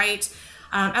in them, right?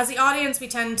 As the audience, we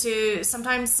tend to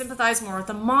sometimes sympathize more with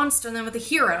the monster than with the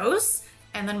heroes,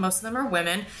 and then most of them are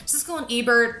women. Siskel and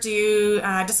Ebert do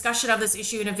a discussion of this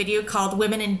issue in a video called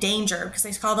Women in Danger, because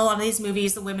they called a lot of these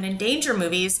movies the Women in Danger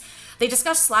movies. They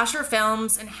discuss slasher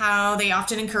films and how they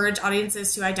often encourage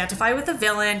audiences to identify with the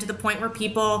villain to the point where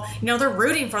people, they're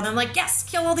rooting for them, like, yes,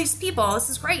 kill all these people, this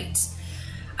is great.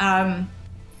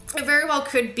 It very well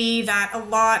could be that a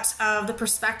lot of the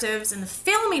perspectives in the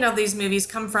filming of these movies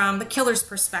come from the killer's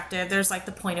perspective. There's like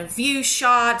the point of view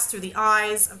shots through the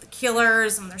eyes of the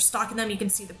killers, and when they're stalking them, you can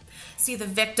see the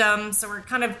victim. So we're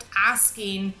kind of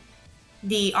asking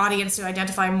the audience to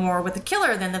identify more with the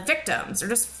killer than the victims. They're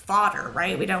just fodder,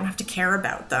 right? We don't have to care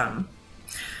about them.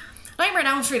 Nightmare on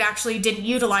Elm Street actually didn't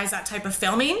utilize that type of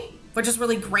filming, which is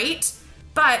really great,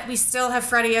 but we still have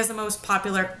Freddy as the most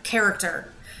popular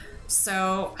character.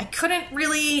 So I don't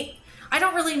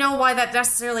really know why that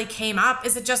necessarily came up.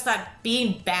 Is it just that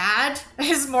being bad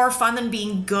is more fun than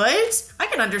being good? I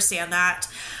can understand that.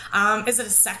 Is it a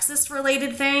sexist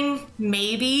related thing?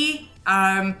 Maybe.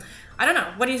 I don't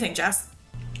know. What do you think, Jess?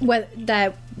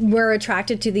 That we're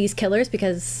attracted to these killers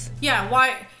because... Yeah,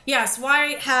 why... Yes,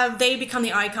 why have they become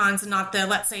the icons and not the,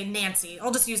 let's say, Nancy?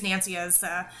 I'll just use Nancy as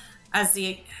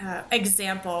the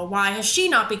example. Why has she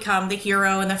not become the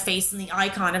hero and the face and the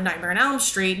icon of Nightmare on Elm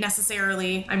Street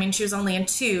necessarily? I mean, she was only in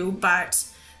 2, but,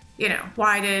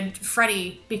 why did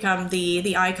Freddy become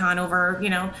the icon over,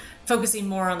 focusing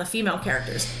more on the female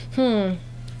characters? I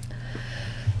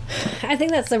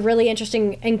think that's a really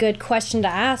interesting and good question to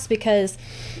ask, because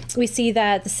we see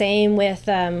that the same with...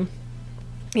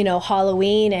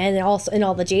 Halloween, and also in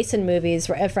all the Jason movies,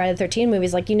 Friday the 13th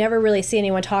movies, like, you never really see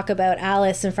anyone talk about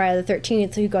Alice in Friday the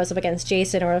 13th who goes up against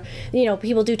Jason, or,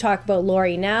 people do talk about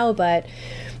Laurie now, but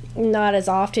not as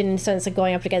often in the sense of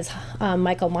going up against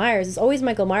Michael Myers. It's always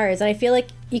Michael Myers, and I feel like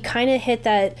you kind of hit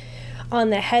that on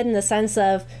the head in the sense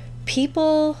of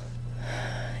people,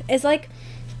 it's like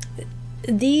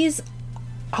these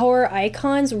our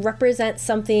icons represent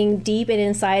something deep and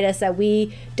inside us that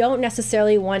we don't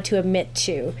necessarily want to admit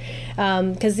to,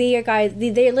 because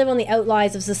they live on the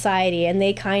outliers of society, and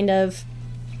they kind of,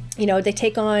 you know, they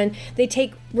take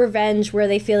revenge where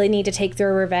they feel they need to take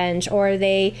their revenge, or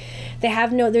they're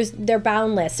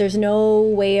boundless. There's no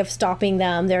way of stopping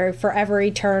them. They're forever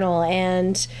eternal,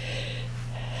 and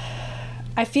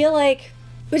I feel like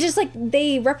it's just like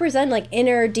they represent like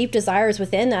inner deep desires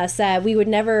within us that we would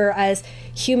never, as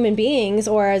human beings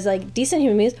or as like decent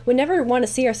human beings, would never want to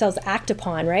see ourselves act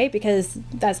upon, right? Because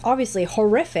that's obviously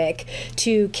horrific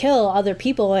to kill other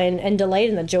people and delight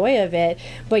in the joy of it.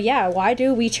 But yeah, why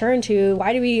do we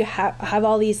have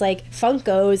all these like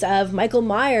Funkos of Michael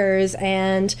Myers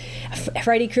and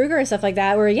Freddy Krueger and stuff like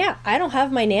that, where yeah, I don't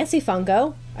have my Nancy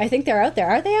Funko. I think they're out there.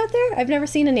 Are they out there? I've never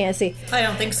seen a Nancy. I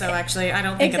don't think so, actually. I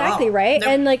don't think exactly, at all. Right? Nope.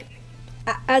 And like,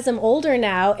 as I'm older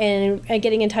now and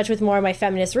getting in touch with more of my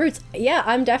feminist roots, yeah,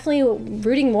 I'm definitely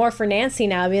rooting more for Nancy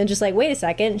now. I mean, I'm just like, wait a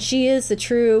second, she is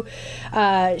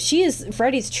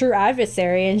Freddy's true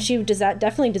adversary, and she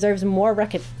definitely deserves more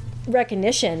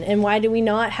recognition. And why do we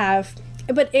not have?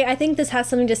 But I think this has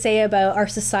something to say about our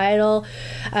societal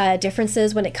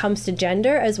differences when it comes to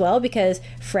gender as well, because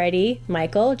Freddy,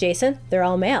 Michael, Jason, they're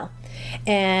all male.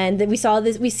 And we saw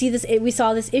this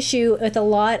issue with a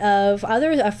lot of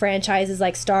other franchises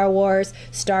like Star Wars,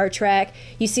 Star Trek.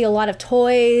 You see a lot of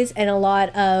toys and a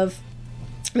lot of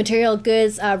material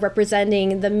goods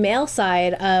representing the male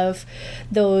side of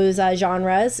those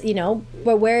genres, you know,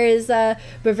 but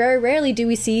very rarely do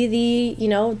we see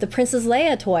the Princess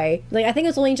Leia toy. Like, I think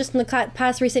it's only just in the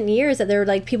past recent years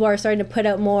that people are starting to put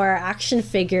out more action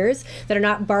figures that are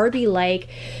not Barbie like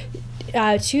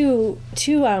to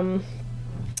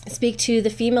speak to the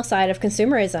female side of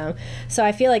consumerism. So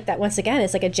I feel like that, once again,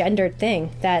 it's like a gendered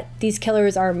thing, that these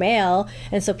killers are male,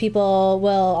 and so people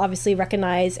will obviously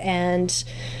recognize and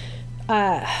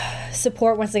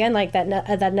support, once again, like that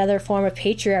another form of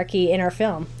patriarchy in our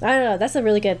film. I don't know, that's a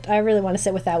really good, I really want to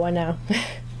sit with that one now.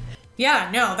 Yeah,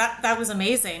 no, that was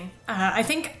amazing. I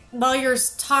think while you're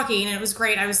talking, and it was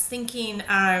great, I was thinking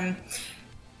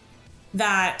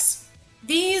that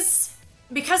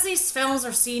because these films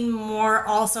are seen more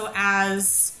also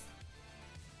as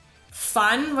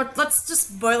fun, let's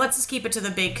just keep it to the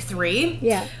big three.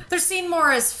 Yeah. They're seen more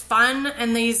as fun,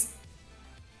 and these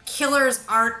killers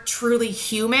aren't truly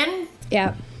human.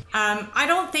 Yeah. I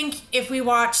don't think if we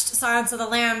watched Silence of the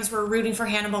Lambs, we're rooting for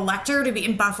Hannibal Lecter to be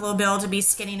in Buffalo Bill to be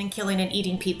skinning and killing and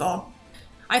eating people.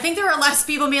 I think there are less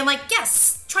people being like,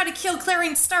 yes, try to kill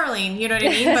Clarice Starling, you know what I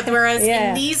mean? But whereas yeah.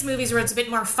 in these movies where it's a bit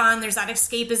more fun, there's that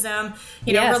escapism,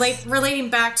 you know, yes. relating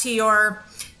back to your,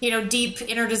 you know, deep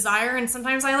inner desire. And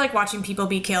sometimes I like watching people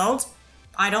be killed.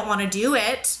 I don't want to do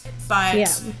it,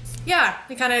 but yeah,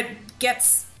 it kind of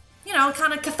gets, you know,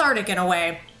 kind of cathartic in a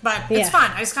way. But it's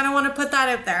fun. I just kind of want to put that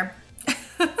out there.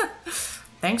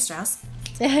 Thanks, Jess.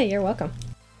 Yeah, you're welcome.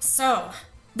 So,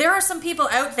 there are some people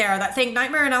out there that think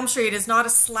Nightmare on Elm Street is not a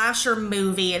slasher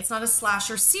movie. It's not a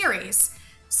slasher series.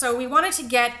 So we wanted to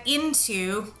get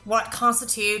into what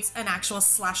constitutes an actual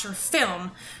slasher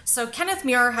film. So Kenneth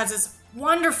Muir has this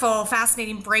wonderful,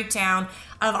 fascinating breakdown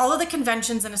of all of the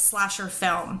conventions in a slasher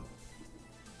film.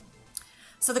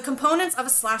 So the components of a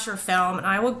slasher film, and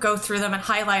I will go through them and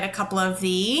highlight a couple of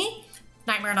the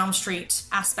Nightmare on Elm Street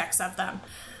aspects of them.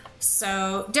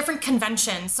 So different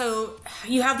conventions. So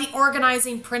you have the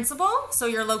organizing principle. So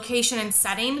your location and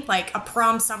setting, like a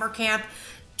prom summer camp,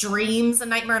 Dreams on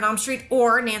Nightmare on Elm Street,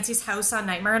 or Nancy's house on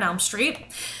Nightmare on Elm Street.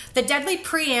 The deadly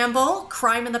preamble,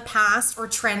 crime in the past, or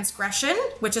transgression,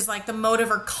 which is like the motive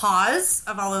or cause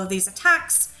of all of these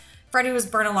attacks. Freddy was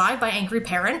burned alive by angry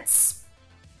parents.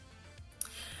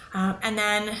 And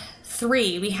then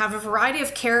 3, we have a variety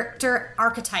of character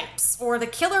archetypes, or the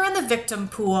killer and the victim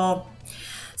pool.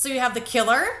 So you have the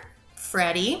killer,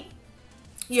 Freddy.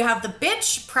 You have the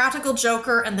bitch, practical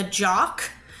joker, and the jock,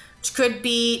 which could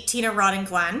be Tina Rod and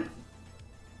Glenn,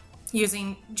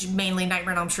 using mainly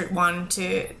Nightmare on Elm Street 1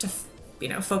 to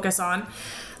focus on.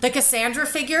 The Cassandra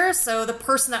figure, so the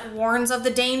person that warns of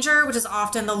the danger, which is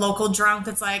often the local drunk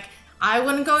that's like, I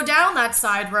wouldn't go down that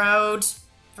side road.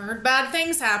 I've heard bad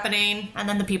things happening. And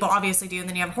then the people obviously do, and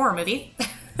then you have a horror movie.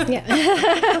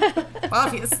 Yeah.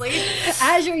 Obviously.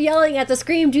 As you're yelling at the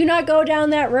scream, do not go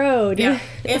down that road. Yeah.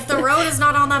 If the road is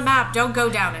not on the map, don't go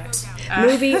down it.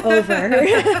 Movie over.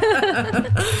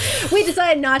 We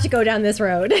decided not to go down this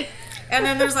road. And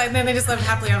then then they just live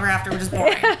happily ever after, which is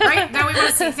boring, right? Now we want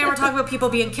to see. Now we're talking about people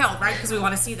being killed, right? Because we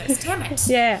want to see this. Damn it.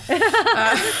 Yeah.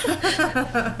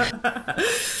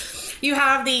 You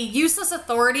have the useless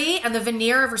authority and the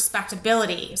veneer of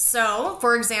respectability. So,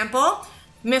 for example,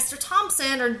 Mr.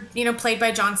 Thompson, or, played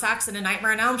by John Saxon in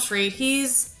Nightmare on Elm Street,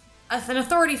 he's an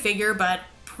authority figure, but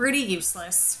pretty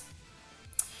useless.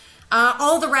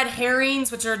 All the red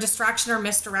herrings, which are distraction or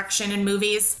misdirection in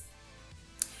movies.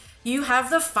 You have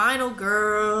the final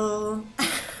girl.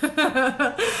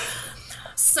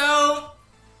 So,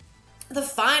 the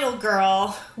final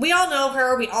girl, we all know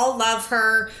her, we all love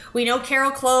her. We know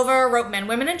Carol Clover wrote Men,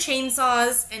 Women, and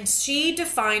Chainsaws, and she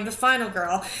defined the final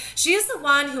girl. She is the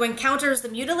one who encounters the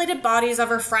mutilated bodies of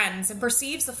her friends and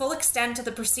perceives the full extent of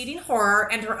the preceding horror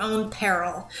and her own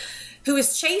peril. Who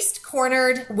is chased,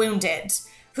 cornered, wounded.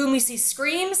 Whom we see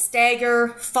scream, stagger,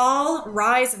 fall,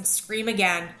 rise, and scream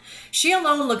again. She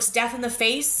alone looks death in the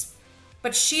face,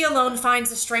 but she alone finds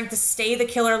the strength to stay the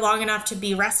killer long enough to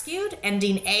be rescued,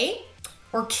 ending A,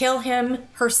 or kill him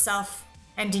herself,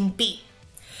 ending B.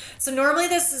 So normally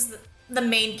this is the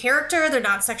main character. They're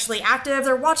not sexually active.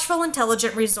 They're watchful,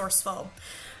 intelligent, resourceful.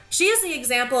 She is the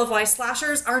example of why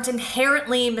slashers aren't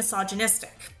inherently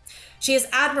misogynistic. She is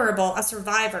admirable, a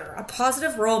survivor, a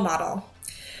positive role model.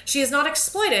 She is not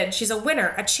exploited. She's a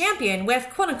winner, a champion with,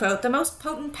 quote-unquote, the most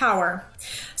potent power.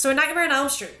 So in Nightmare on Elm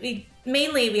Street,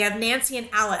 we have Nancy and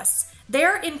Alice.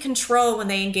 They're in control when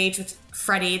they engage with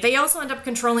Freddy. They also end up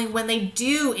controlling when they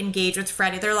do engage with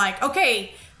Freddy. They're like,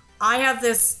 okay, I have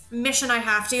this mission I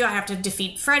have to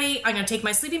defeat Freddy. I'm going to take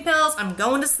my sleeping pills. I'm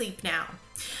going to sleep now.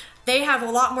 They have a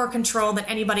lot more control than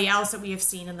anybody else that we have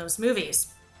seen in those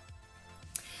movies.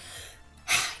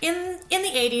 In the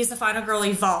 80s, the final girl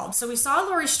evolved. So we saw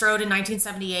Laurie Strode in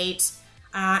 1978,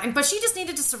 but she just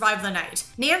needed to survive the night.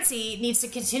 Nancy needs to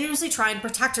continuously try and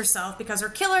protect herself because her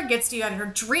killer gets to you out of her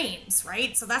dreams,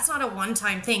 right? So that's not a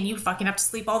one-time thing. You fucking have to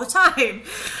sleep all the time.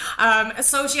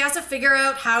 So she has to figure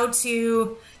out how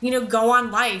to, go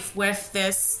on life with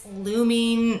this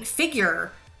looming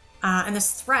figure and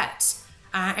this threat.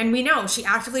 And we know she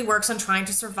actively works on trying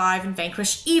to survive and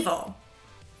vanquish evil.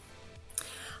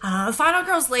 Final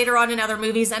girls later on in other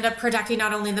movies end up protecting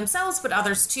not only themselves, but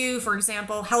others too. For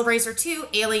example, Hellraiser 2,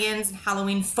 Aliens, and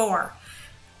Halloween 4.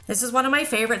 This is one of my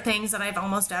favorite things that I've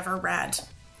almost ever read.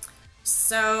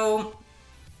 So,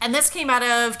 and this came out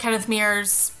of Kenneth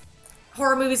Mears'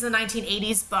 Horror Movies in the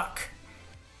 1980s book.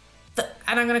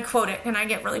 And I'm going to quote it, and I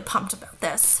get really pumped about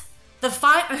this.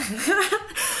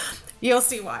 You'll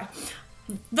see why.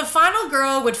 The final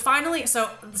girl would finally...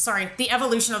 the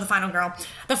evolution of the final girl.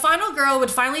 The final girl would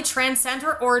finally transcend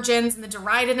her origins in the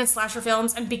derided and slasher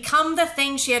films and become the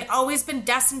thing she had always been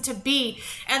destined to be.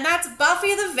 And that's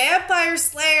Buffy the Vampire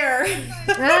Slayer.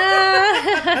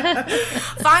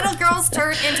 Final girls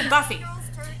turn into Buffy.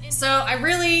 So I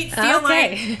really feel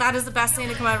like that is the best thing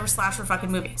to come out of slasher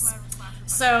fucking movies.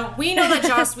 So we know that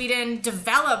Joss Whedon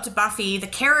developed Buffy, the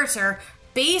character,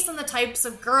 based on the types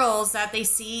of girls that they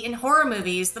see in horror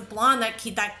movies, the blonde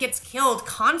that gets killed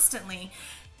constantly.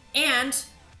 And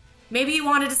maybe you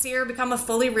wanted to see her become a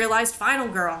fully realized final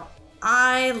girl.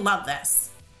 I love this.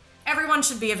 Everyone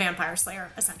should be a vampire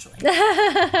slayer, essentially.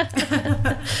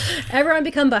 Everyone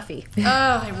become Buffy. Oh,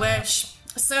 I wish.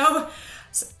 So,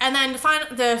 and then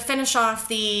to finish off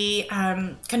the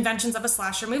conventions of a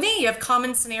slasher movie, you have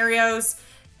common scenarios.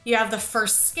 You have the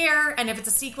first scare, and if it's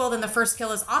a sequel, then the first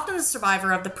kill is often the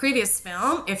survivor of the previous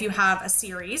film, if you have a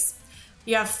series.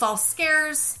 You have false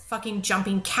scares, fucking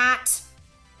jumping cat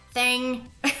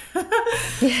thing.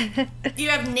 You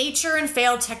have nature and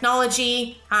failed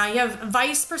technology. You have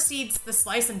vice precedes the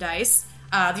slice and dice,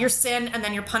 your sin and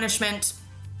then your punishment.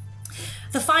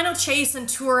 The final chase and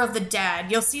tour of the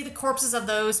dead. You'll see the corpses of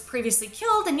those previously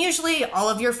killed, and usually all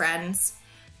of your friends.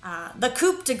 The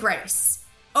coup de grace.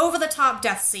 Over-the-top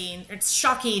death scene. It's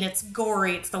shocking, it's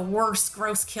gory, it's the worst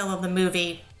gross kill of the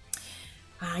movie.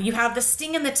 You have the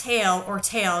sting in the tail, or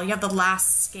tail. You have the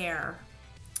last scare.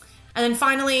 And then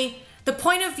finally, the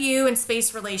point of view and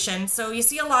space relation. So you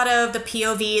see a lot of the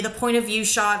POV, the point of view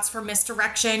shots for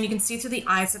misdirection. You can see through the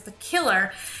eyes of the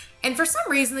killer. And for some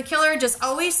reason, the killer just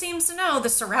always seems to know the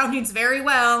surroundings very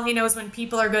well. He knows when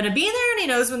people are going to be there, and he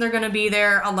knows when they're going to be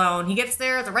there alone. He gets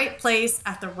there at the right place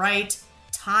at the right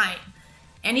time.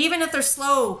 And even if they're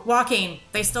slow walking,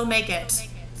 they still make it.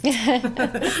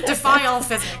 Defy all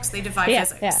physics. They defy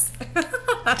physics.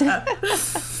 Yeah.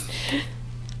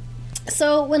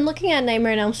 So when looking at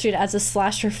Nightmare on Elm Street as a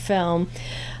slasher film,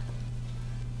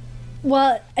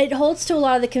 well, it holds to a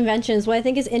lot of the conventions. What I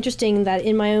think is interesting that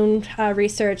in my own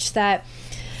research that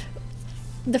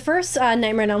the first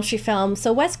Nightmare on Elm Street film,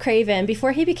 so Wes Craven,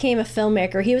 before he became a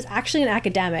filmmaker, he was actually an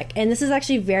academic. And this is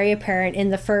actually very apparent in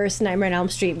the first Nightmare on Elm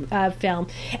Street film.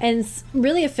 And it's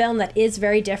really a film that is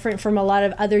very different from a lot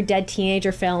of other dead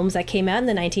teenager films that came out in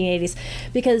the 1980s.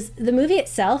 Because the movie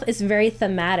itself is very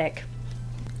thematic.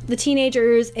 the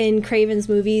teenagers in Craven's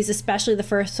movies, especially the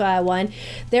first one,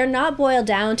 they're not boiled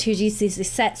down to just these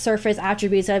set surface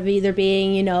attributes of either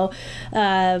being,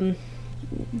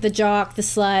 the jock, the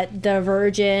slut, the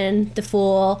virgin, the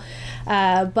fool,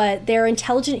 but they're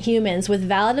intelligent humans with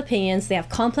valid opinions. They have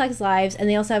complex lives, and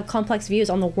they also have complex views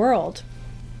on the world.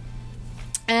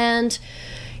 And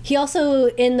he also,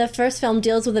 in the first film,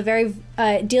 deals with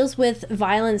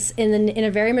violence in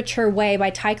a very mature way by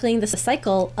tackling the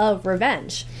cycle of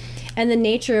revenge and the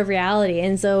nature of reality,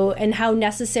 and how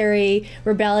necessary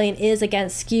rebellion is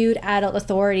against skewed adult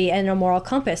authority and a moral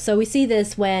compass. So we see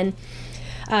this when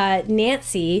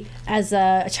Nancy, as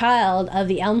a child of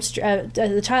the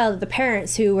child of the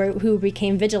parents who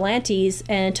became vigilantes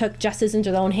and took justice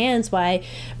into their own hands by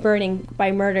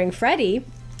murdering Freddy.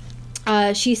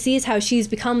 She sees how she's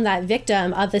become that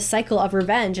victim of this cycle of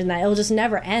revenge, and that it'll just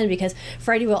never end because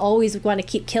Freddy will always want to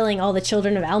keep killing all the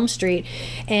children of Elm Street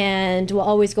and will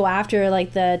always go after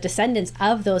the descendants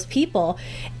of those people.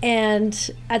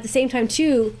 And at the same time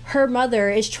too, her mother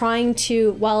is trying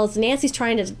to, while Nancy's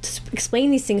trying to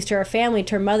explain these things to her family,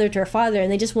 to her mother, to her father,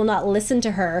 and they just will not listen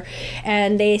to her,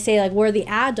 and they say we're the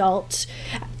adults,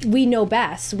 we know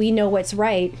best, we know what's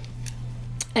right.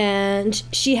 And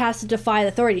she has to defy the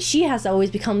authority. She has to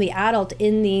always become the adult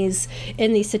in these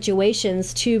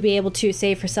situations to be able to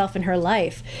save herself and her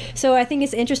life. So I think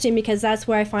it's interesting because that's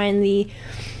where I find the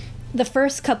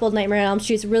first couple of Nightmare on Elm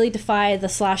Streets really defy the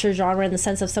slasher genre in the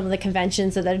sense of some of the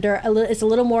conventions that it's a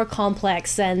little more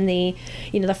complex than the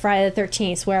Friday the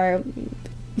 13th, where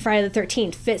Friday the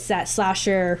 13th fits that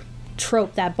slasher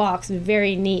trope, that box,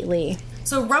 very neatly.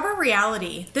 So rubber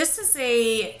reality, this is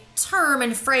a term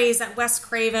and phrase that Wes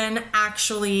Craven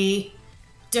actually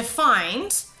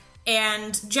defined,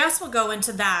 and Jess will go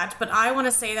into that, but I want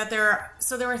to say that there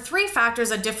are three factors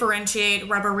that differentiate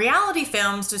rubber reality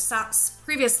films to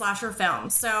previous slasher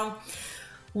films. So,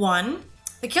 one,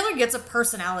 the killer gets a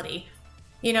personality.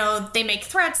 They make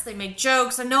threats, they make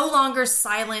jokes, they're no longer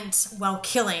silent while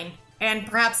killing, and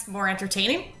perhaps more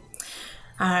entertaining.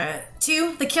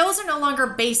 Two, the kills are no longer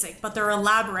basic, but they're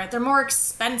elaborate. They're more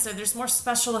expensive. There's more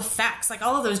special effects, like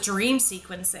all of those dream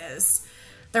sequences.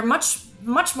 They're much,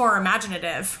 much more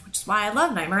imaginative, which is why I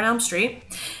love Nightmare on Elm Street.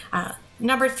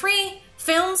 Number three,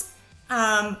 films.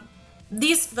 The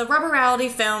rubber reality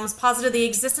films posited the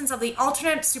existence of the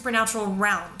alternate supernatural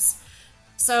realms.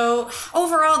 So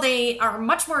overall, they are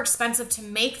much more expensive to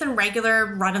make than regular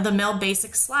run-of-the-mill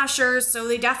basic slashers, so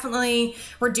they definitely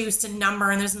reduced in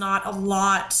number, and there's not a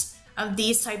lot of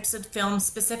these types of films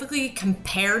specifically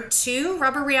compared to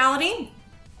rubber reality,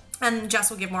 and Jess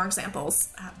will give more examples.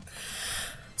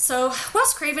 So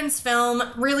Wes Craven's film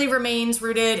really remains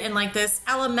rooted in this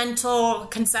elemental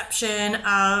conception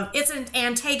of its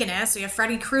antagonist, so you have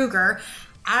Freddy Krueger,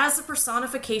 as a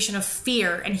personification of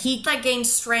fear, and he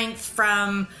gains strength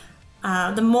from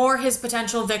the more his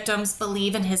potential victims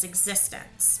believe in his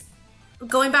existence.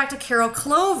 Going back to Carol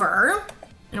Clover,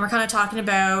 and we're kind of talking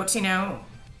about,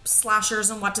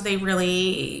 slashers and what do they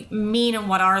really mean and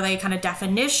what are they kind of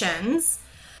definitions.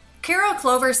 Carol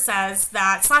Clover says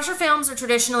that slasher films are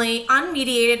traditionally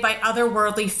unmediated by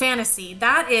otherworldly fantasy.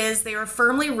 That is, they are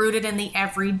firmly rooted in the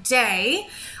everyday,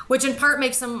 which in part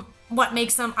makes them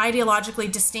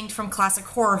ideologically distinct from classic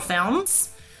horror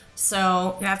films.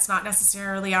 So that's not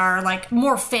necessarily our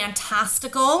more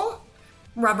fantastical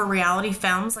rubber reality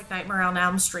films like Nightmare on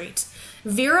Elm Street.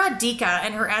 Vera Dica,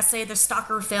 in her essay The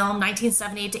Stalker Film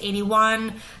 1978 to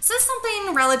 81, says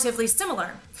something relatively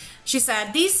similar. She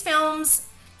said, "These films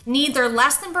need their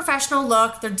less than professional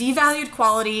look, their devalued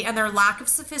quality, and their lack of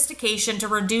sophistication to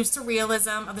reduce the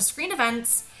realism of the screen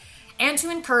events and to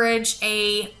encourage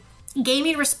a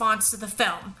gaming response to the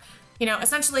film."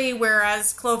 Essentially,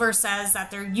 whereas Clover says that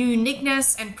their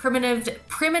uniqueness and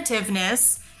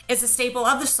primitiveness is a staple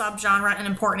of the subgenre and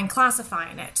important in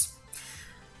classifying it.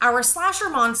 Our slasher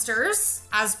monsters,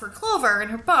 as per Clover in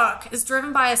her book, is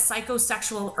driven by a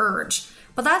psychosexual urge.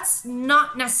 But that's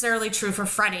not necessarily true for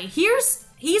Freddy. He's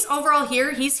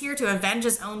here to avenge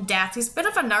his own death. He's a bit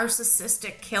of a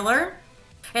narcissistic killer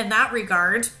in that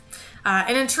regard.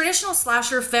 And in traditional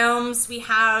slasher films, we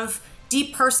have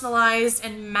depersonalized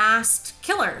and masked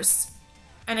killers.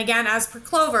 And again, as per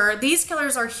Clover, these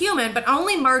killers are human, but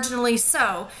only marginally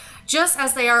so, just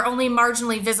as they are only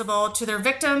marginally visible to their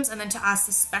victims and then to us,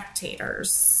 the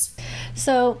spectators.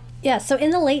 So in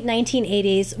the late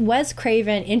 1980s, Wes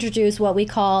Craven introduced what we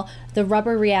call the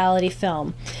rubber reality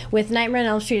film with Nightmare on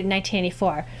Elm Street in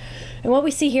 1984. And what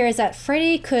we see here is that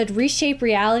Freddy could reshape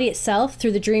reality itself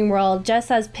through the dream world,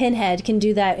 just as Pinhead can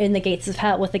do that in the Gates of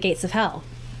Hell with the Gates of Hell.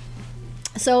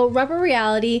 So rubber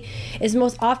reality is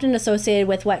most often associated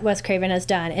with what Wes Craven has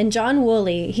done. And John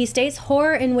Woolley, he states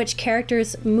horror in which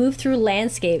characters move through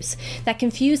landscapes that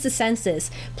confuse the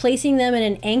senses, placing them in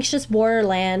an anxious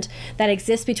borderland that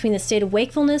exists between the state of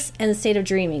wakefulness and the state of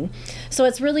dreaming. So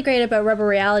what's really great about rubber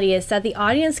reality is that the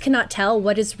audience cannot tell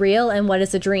what is real and what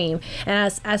is a dream,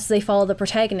 and as they follow the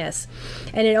protagonist.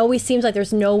 And it always seems like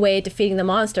there's no way of defeating the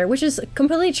monster, which is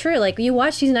completely true. Like, you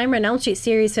watch these Nightmare on Elm Street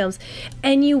series films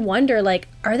and you wonder, like,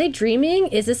 are they dreaming?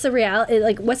 Is this a reality?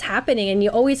 Like, what's happening? And you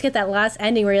always get that last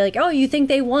ending where you're like, oh, you think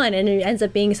they won, and it ends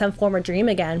up being some form of dream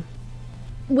again.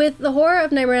 With the horror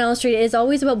of Nightmare on Elm Street, it is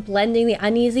always about blending the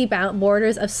uneasy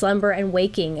borders of slumber and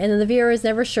waking, and the viewer is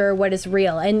never sure what is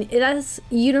real. And that's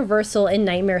universal in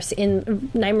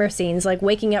nightmare scenes, like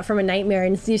waking up from a nightmare,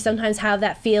 and you sometimes have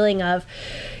that feeling of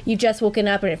you just woken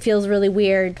up and it feels really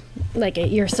weird, like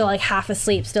you're still like half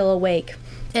asleep, still awake.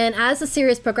 And as the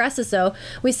series progresses, though,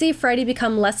 we see Freddy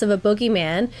become less of a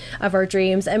boogeyman of our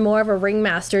dreams and more of a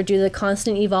ringmaster due to the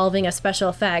constant evolving of special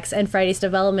effects and Freddy's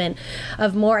development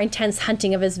of more intense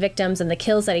hunting of his victims and the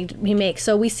kills that he makes.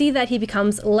 So we see that he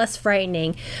becomes less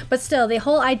frightening. But still, the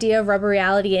whole idea of rubber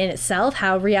reality in itself,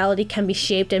 how reality can be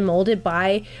shaped and molded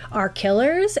by our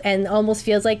killers and almost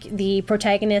feels like the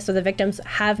protagonists or the victims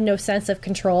have no sense of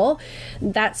control,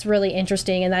 that's really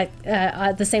interesting. And that,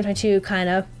 at the same time, too, kind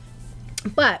of...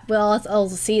 But we'll also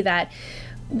see that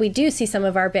we do see some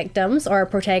of our victims or our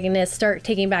protagonists start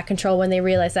taking back control when they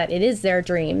realize that it is their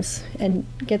dreams and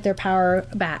get their power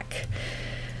back.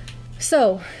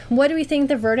 So, what do we think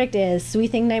the verdict is? Do we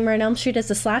think Nightmare on Elm Street is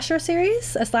a slasher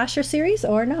series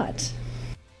or not?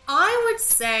 I would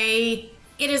say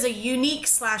it is a unique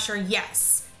slasher,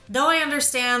 yes. Though I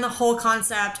understand the whole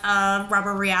concept of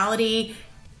rubber reality,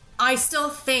 I still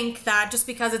think that just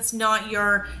because it's not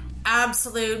your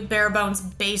absolute bare bones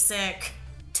basic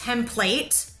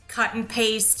template cut and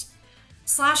paste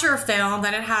slasher film,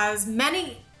 that it has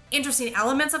many interesting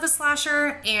elements of a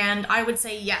slasher, and I would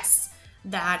say yes,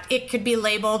 that it could be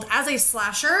labeled as a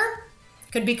slasher,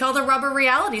 could be called a rubber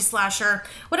reality slasher,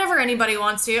 whatever anybody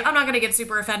wants to. I'm not going to get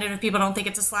super offended if people don't think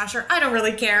it's a slasher. I don't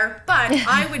really care, but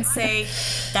I would say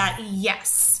that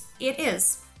yes, it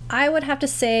is. I would have to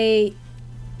say,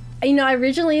 you know,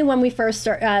 originally when we first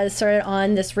started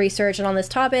on this research and on this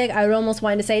topic, I would almost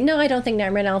want to say, no, I don't think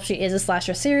Nightmare on Elm Street is a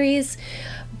slasher series.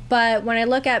 But when I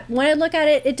look at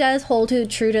it, it does hold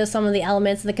true to some of the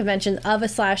elements and the conventions of a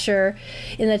slasher,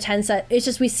 in the sense that it's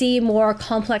just we see more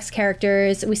complex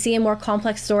characters, we see a more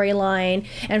complex storyline,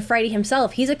 and Freddy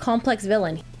himself, he's a complex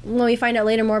villain. When we find out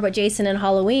later more about Jason and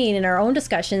Halloween in our own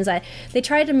discussions, that they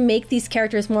try to make these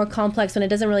characters more complex when it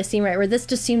doesn't really seem right, where this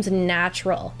just seems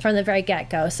natural from the very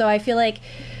get-go. So I feel like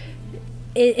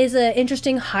it is an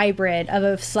interesting hybrid of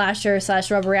a slasher /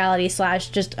 rubber reality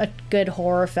 / just a good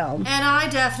horror film. And I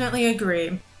definitely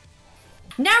agree.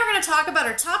 Now we're going to talk about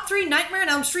our top 3 Nightmare on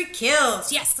Elm Street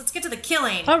kills. Yes, let's get to the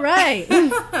killing. All right.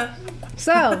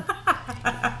 So,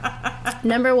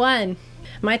 number 1.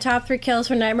 My top 3 kills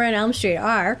for Nightmare on Elm Street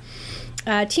are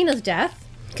Tina's death,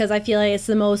 because I feel like it's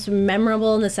the most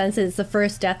memorable in the sense that it's the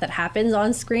first death that happens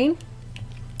on screen.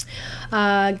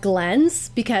 Glenn's,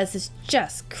 because it's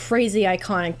just crazy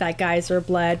iconic, that geyser of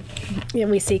blood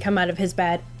we see come out of his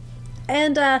bed.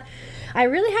 And I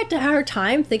really had a hard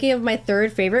time thinking of my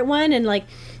third favorite one, and like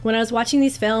when I was watching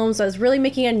these films, I was really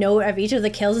making a note of each of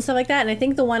the kills and stuff like that, and I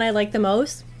think the one I like the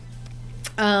most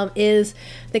is,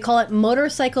 they call it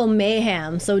motorcycle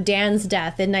mayhem. So Dan's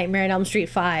death in Nightmare on Elm Street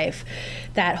 5,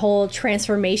 that whole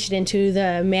transformation into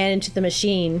the man into the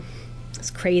machine.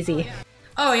 It's crazy.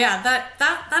 Oh yeah,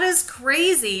 that is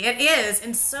crazy. It is.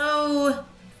 And so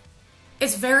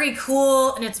it's very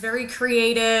cool and it's very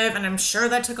creative, and I'm sure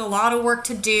that took a lot of work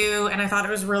to do, and I thought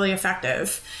it was really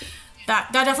effective.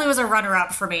 That definitely was a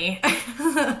runner-up for me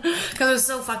because it was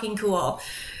so fucking cool.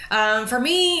 For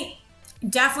me,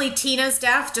 definitely Tina's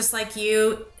death, just like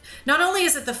you. Not only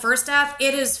is it the first death,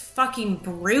 it is fucking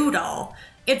brutal.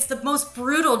 It's the most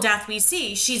brutal death we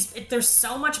see. There's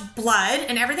so much blood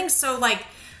and everything's so like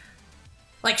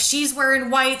she's wearing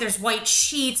white, there's white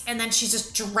sheets, and then she's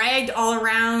just dragged all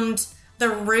around the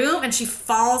room, and she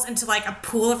falls into like a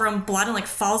pool of her own blood and like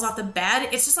falls off the bed.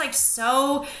 It's just like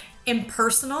so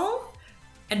impersonal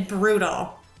and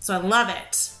brutal. So I love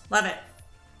it. Love it.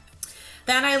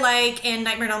 Then I like in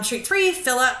Nightmare on Elm Street 3,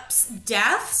 Philip's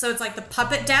death. So it's like the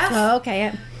puppet death. Oh, okay.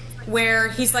 Yeah. Where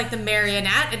he's like the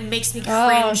marionette. It makes me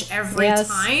cringe every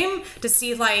time to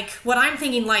see like what I'm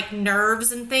thinking, like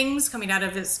nerves and things coming out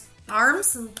of his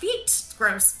arms and feet. It's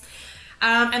gross.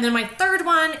 And then my third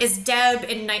one is Deb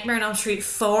in Nightmare on Elm Street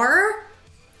 4.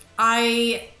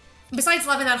 I besides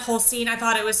loving that whole scene, I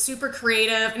thought it was super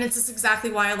creative, and it's just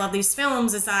exactly why I love these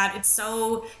films, is that it's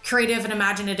so creative and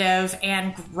imaginative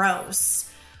and gross.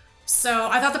 So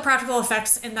I thought the practical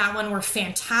effects in that one were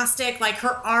fantastic. Like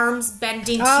her arms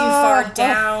bending too far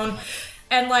down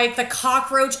and like the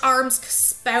cockroach arms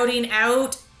spouting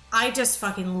out. I just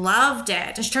fucking loved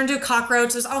it. And she turned into a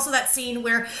cockroach. There's also that scene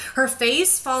where her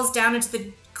face falls down into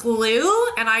the glue,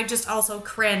 and I just also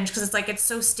cringe because it's like it's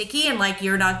so sticky and like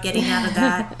you're not getting out of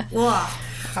that. Ugh.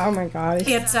 Oh my god.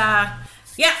 It's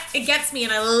it gets me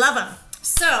and I love them.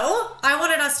 So I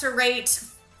wanted us to rate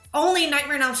only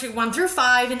Nightmare on Elm Street 1 through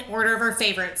 5 in order of our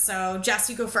favorites. So Jess,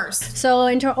 you go first. So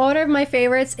in order of my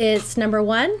favorites, it's number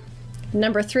 1,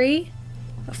 number 3,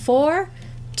 4,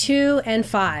 2, and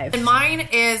 5. And mine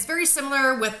is very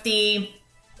similar with the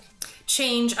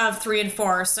change of 3 and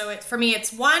 4. So for me,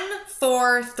 it's 1,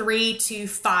 4, 3, 2,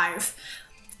 5.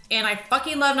 And I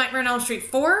fucking love Nightmare on Elm Street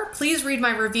 4. Please read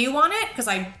my review on it, because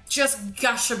I just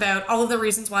gush about all of the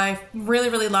reasons why I really,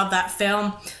 really love that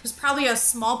film. There's probably a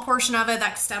small portion of it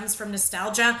that stems from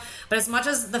nostalgia, but as much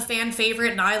as the fan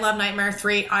favorite and I love Nightmare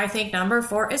 3, I think number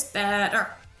 4 is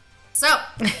better. So.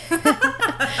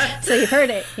 So you heard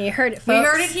it. You heard it, folks. You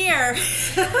heard it here.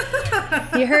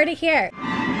 You heard it here.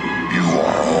 You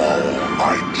are all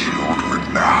my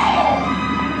children now.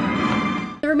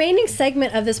 The remaining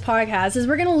segment of this podcast is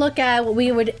we're going to look at what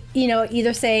we would,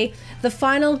 either say the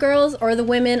final girls or the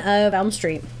women of Elm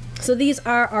Street. So these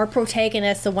are our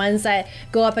protagonists, the ones that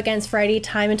go up against Freddy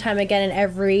time and time again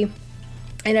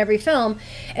in every film,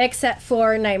 except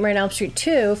for Nightmare on Elm Street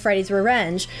 2, Freddy's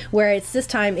Revenge, where this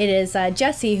time it is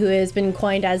Jesse who has been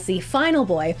coined as the final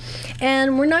boy.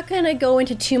 And we're not going to go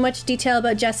into too much detail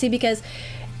about Jesse because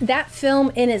that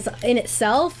film in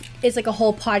itself is like a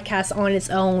whole podcast on its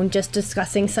own, just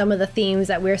discussing some of the themes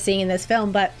that we're seeing in this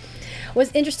film. But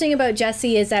what's interesting about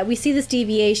Jesse is that we see this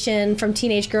deviation from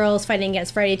teenage girls fighting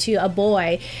against Freddy to a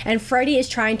boy, and Freddy is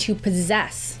trying to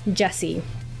possess Jesse,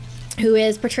 who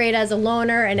is portrayed as a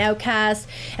loner, an outcast,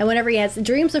 and whenever he has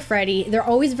dreams of Freddy, they're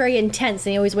always very intense,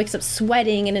 and he always wakes up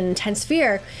sweating in an intense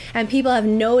fear, and people have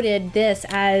noted this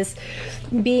as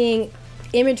being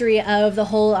imagery of the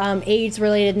whole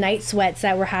AIDS-related night sweats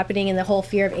that were happening in the whole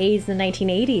fear of AIDS in the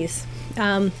 1980s.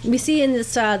 We see in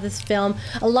this film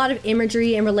a lot of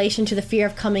imagery in relation to the fear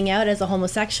of coming out as a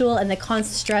homosexual and the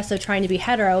constant stress of trying to be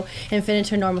hetero and fit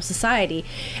into a normal society.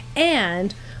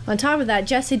 And on top of that,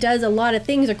 Jesse does a lot of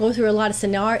things or go through a lot of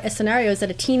scenarios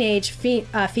that a teenage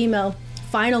female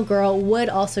final girl would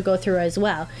also go through as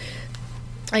well.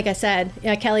 Like I said,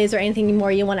 Kelly, is there anything more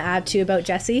you want to add to about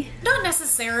Jesse? Not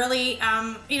necessarily.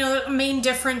 The main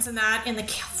difference in the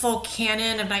full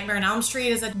canon of Nightmare on Elm Street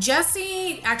is that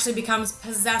Jesse actually becomes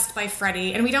possessed by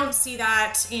Freddy, and we don't see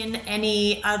that in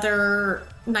any other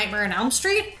Nightmare on Elm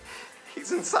Street.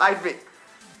 He's inside me.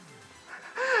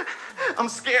 I'm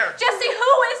scared. Jesse,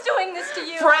 who is doing this to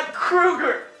you? Fred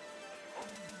Krueger.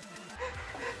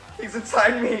 He's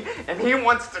inside me, and he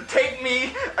wants to take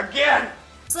me again.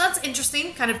 So that's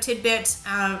interesting, kind of tidbit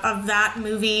of that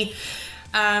movie.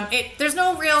 There's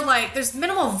no real, there's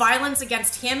minimal violence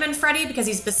against him and Freddy because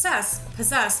he's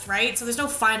possessed, right? So there's no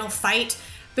final fight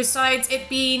besides it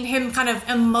being him kind of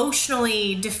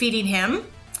emotionally defeating him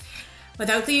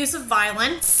without the use of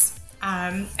violence.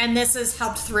 And this is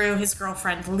helped through his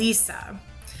girlfriend, Lisa.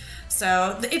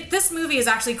 So this movie is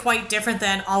actually quite different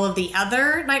than all of the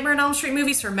other Nightmare on Elm Street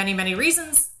movies for many, many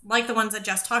reasons, like the ones that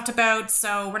Jess talked about.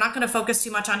 So we're not going to focus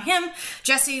too much on him.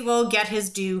 Jesse will get his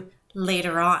due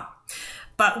later on.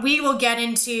 But we will get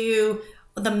into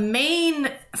the main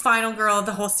final girl of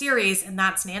the whole series, and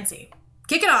that's Nancy.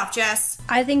 Kick it off, Jess.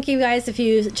 I think you guys, if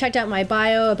you checked out my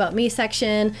bio about me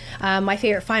section, my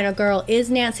favorite final girl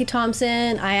is Nancy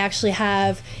Thompson. I actually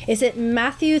have, is it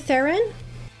Matthew Theron?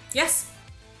 Yes.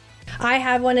 I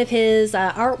have one of his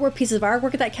pieces of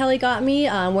artwork that Kelly got me,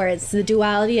 where it's the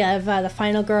duality of the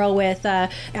final girl with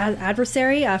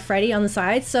adversary, Freddy, on the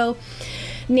side. So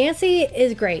Nancy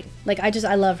is great.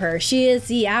 I love her. She is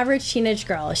the average teenage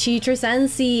girl. She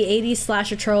transcends the 80s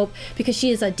slasher trope because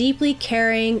she is a deeply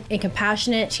caring and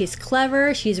compassionate. She's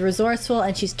clever, she's resourceful,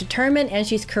 and she's determined, and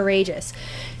she's courageous.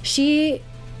 She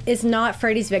is not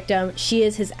Freddy's victim. She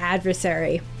is his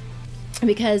adversary.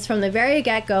 Because from the very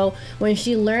get-go, when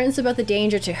she learns about the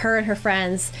danger to her and her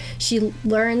friends, she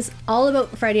learns all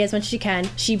about Freddy as much as she can.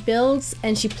 She builds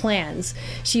and she plans.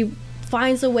 She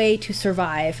finds a way to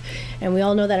survive. And we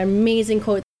all know that amazing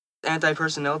quote.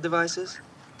 Anti-personnel devices?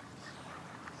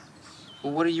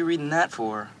 Well, what are you reading that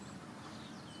for?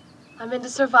 I'm into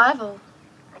survival.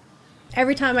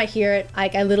 Every time I hear it,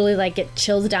 I literally get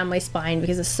chills down my spine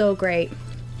because it's so great.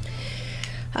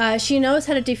 She knows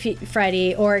how to defeat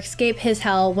Freddy or escape his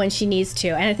hell when she needs to.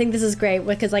 And I think this is great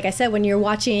because, like I said, when you're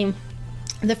watching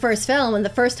the first film and the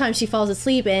first time she falls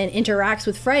asleep and interacts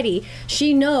with Freddy,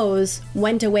 she knows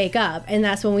when to wake up. And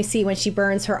that's when we see when she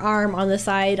burns her arm on the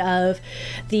side of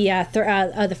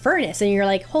the furnace. And you're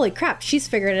like, holy crap, she's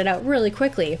figured it out really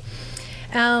quickly.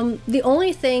 The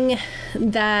only thing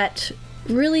that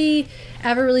really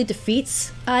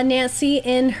defeats Nancy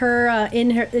in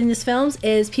this films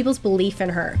is people's belief in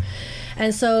her.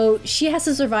 And so she has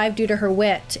to survive due to her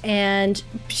wit, and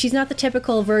she's not the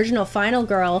typical version of final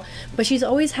girl, but she's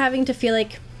always having to feel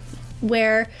like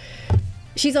where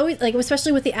she's always like,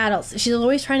 especially with the adults, she's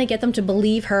always trying to get them to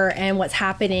believe her and what's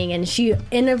happening, and she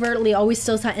inadvertently always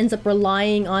still ends up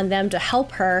relying on them to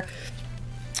help her,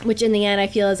 which in the end I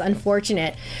feel is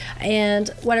unfortunate. And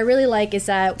what I really like is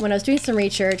that when I was doing some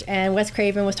research and Wes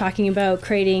Craven was talking about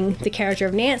creating the character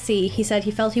of Nancy, he said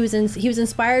he felt he was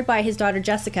inspired by his daughter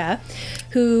Jessica,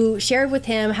 who shared with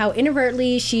him how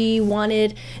inadvertently she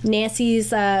wanted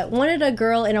wanted a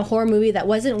girl in a horror movie that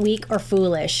wasn't weak or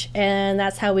foolish, and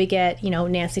that's how we get,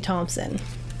 Nancy Thompson.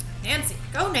 Nancy,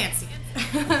 go Nancy.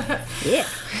 Yeah.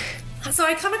 So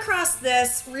I come across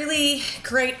this really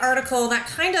great article that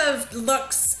kind of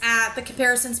looks at the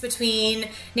comparisons between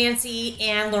Nancy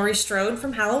and Laurie Strode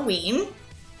from Halloween,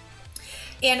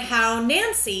 and how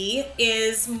Nancy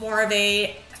is more of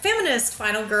a feminist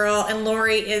final girl and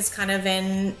Laurie is kind of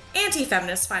an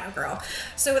anti-feminist final girl.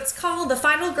 So it's called The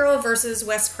Final Girl versus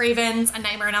Wes Craven's A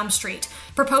Nightmare on Elm Street,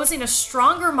 proposing a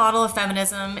stronger model of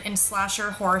feminism in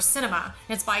slasher horror cinema.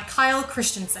 It's by Kyle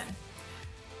Christensen.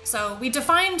 So we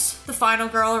defined the final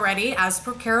girl already as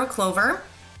per Carol Clover.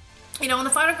 And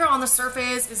the final girl on the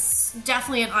surface is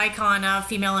definitely an icon of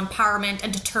female empowerment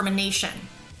and determination.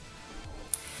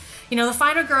 The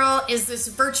final girl is this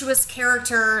virtuous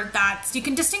character that you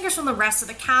can distinguish from the rest of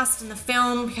the cast in the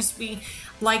film because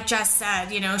like Jess said,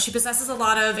 she possesses a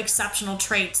lot of exceptional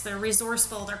traits. They're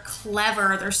resourceful, they're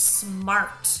clever, they're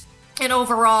smart. And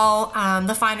overall,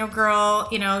 the final girl,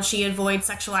 she avoids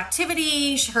sexual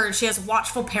activity. She has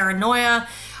watchful paranoia,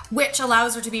 which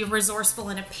allows her to be resourceful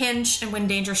in a pinch and when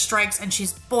danger strikes, and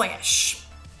she's boyish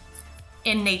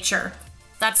in nature.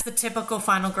 That's the typical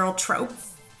final girl trope,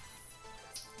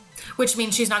 which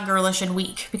means she's not girlish and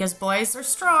weak because boys are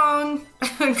strong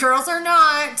and girls are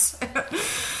not.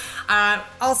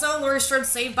 Also, Laurie Strode's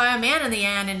saved by a man in the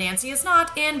end, and Nancy is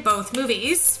not in both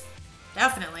movies.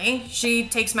 Definitely. She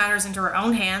takes matters into her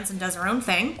own hands and does her own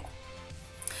thing.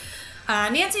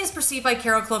 Nancy is perceived by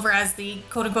Carol Clover as the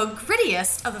quote-unquote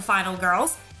grittiest of the final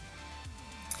girls.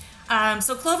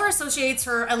 So Clover associates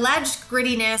her alleged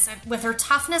grittiness with her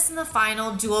toughness in the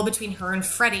final duel between her and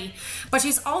Freddy, but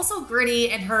she's also gritty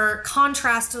in her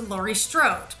contrast to Laurie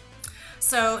Strode.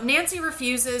 So Nancy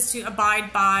refuses to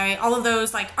abide by all of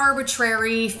those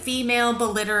arbitrary female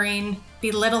belittling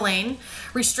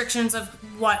restrictions of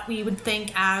what we would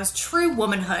think as true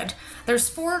womanhood. There's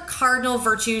 4 cardinal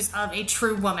virtues of a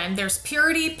true woman. There's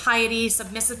purity, piety,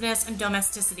 submissiveness, and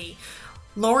domesticity.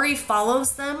 Laurie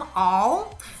follows them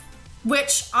all,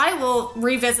 which I will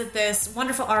revisit this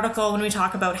wonderful article when we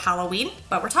talk about Halloween,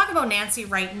 but we're talking about Nancy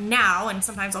right now, and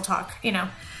sometimes I'll talk,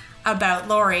 about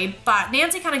Laurie, but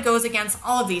Nancy kind of goes against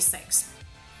all of these things.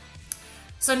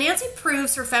 So Nancy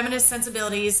proves her feminist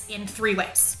sensibilities in 3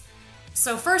 ways.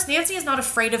 So first, Nancy is not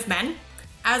afraid of men,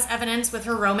 as evidenced with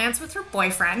her romance with her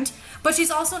boyfriend, but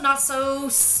she's also not so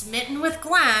smitten with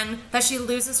Glenn that she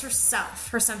loses herself,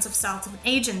 her sense of self and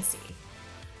agency.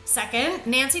 Second,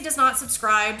 Nancy does not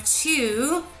subscribe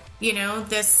to,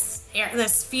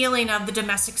 this feeling of the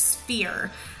domestic sphere.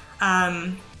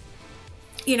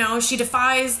 She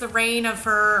defies the reign of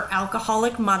her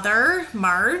alcoholic mother,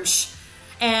 Marge,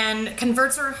 and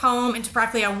converts her home into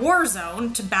practically a war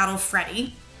zone to battle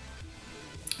Freddy.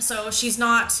 So she's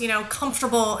not,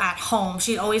 comfortable at home.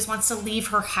 She always wants to leave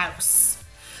her house,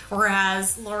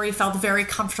 whereas Laurie felt very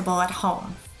comfortable at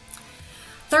home.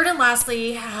 Third and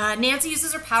lastly, Nancy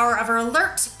uses her power of her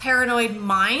alert, paranoid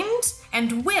mind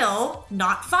and will,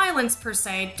 not violence per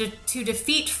se, to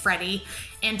defeat Freddy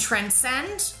and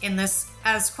transcend, in this,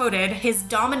 as quoted, his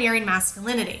domineering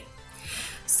masculinity.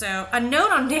 So, a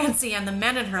note on Nancy and the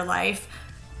men in her life.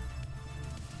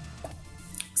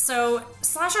 So,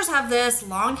 slashers have this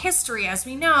long history, as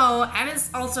we know, and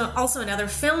is also in other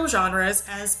film genres,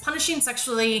 as punishing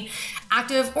sexually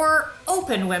active or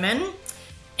open women,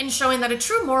 and showing that a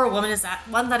true moral woman is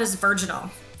one that is virginal.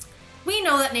 We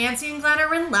know that Nancy and Glenn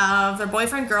are in love, they're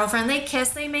boyfriend-girlfriend, they kiss,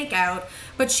 they make out,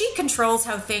 but she controls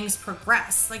how things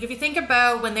progress. If you think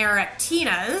about when they were at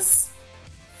Tina's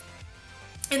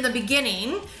in the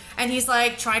beginning, And he's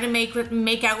like trying to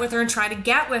make out with her and try to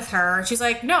get with her. She's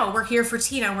like, no, we're here for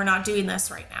Tina. We're not doing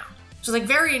this right now. She's like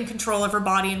very in control of her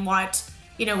body and what,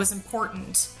 was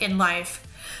important in life.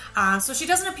 So she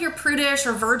doesn't appear prudish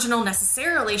or virginal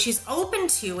necessarily. She's open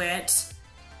to it.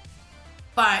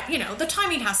 But, the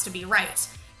timing has to be right.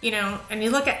 And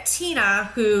you look at Tina,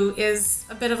 who is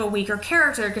a bit of a weaker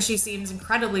character because she seems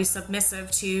incredibly submissive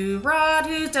to Rod,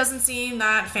 who doesn't seem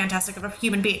that fantastic of a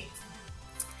human being.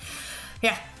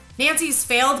 Yeah. Nancy's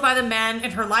failed by the men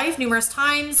in her life numerous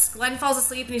times. Glenn falls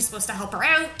asleep and he's supposed to help her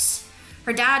out.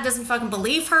 Her dad doesn't fucking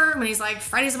believe her when he's like,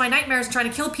 Freddy's in my nightmares and trying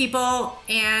to kill people.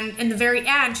 And in the very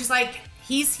end, she's like,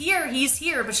 he's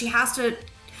here. But she has to,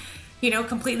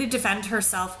 completely defend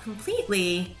herself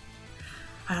completely.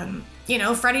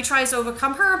 Freddy tries to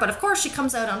overcome her, but of course she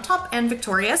comes out on top and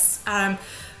victorious.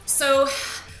 So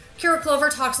Kira Clover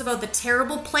talks about the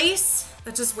terrible place,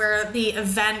 which is where the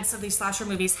events of these slasher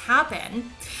movies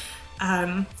happen.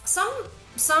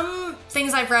 Some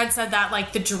things I've read said that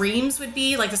like the dreams would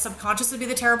be, like the subconscious would be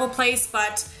the terrible place,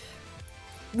 but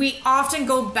we often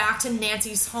go back to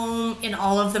Nancy's home in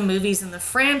all of the movies in the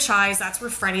franchise. That's where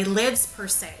Freddy lives per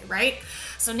se, right?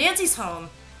 So Nancy's home,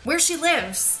 where she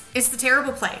lives, is the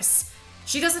terrible place.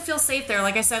 She doesn't feel safe there.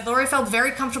 Like I said, Laurie felt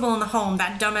very comfortable in the home,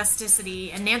 that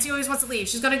domesticity, and Nancy always wants to leave.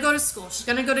 She's going to go to school. She's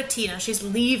going to go to Tina. She's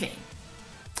leaving.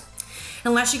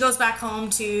 Unless she goes back home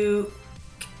to,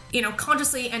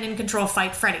 consciously and in control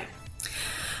fight Freddy.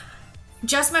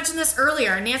 Just mentioned this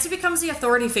earlier. Nancy becomes the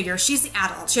authority figure. She's the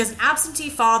adult. She has an absentee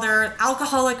father,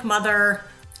 alcoholic mother.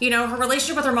 Her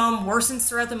relationship with her mom worsens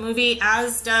throughout the movie,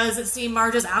 as does, it seems,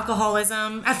 Marge's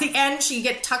alcoholism. At the end, she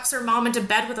tucks her mom into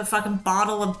bed with a fucking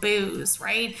bottle of booze,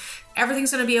 right? Everything's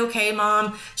gonna be okay,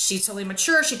 Mom. She's totally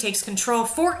mature. She takes control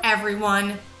for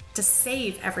everyone to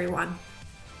save everyone.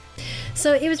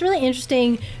 So it was really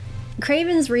interesting.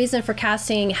 Craven's reason for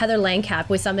casting Heather Langenkamp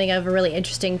was something of really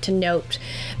interesting to note,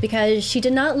 because she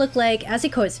did not look like, as he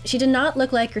quotes, she did not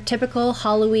look like your typical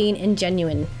Halloween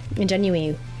ingenue.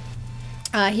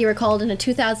 He recalled in a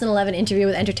 2011 interview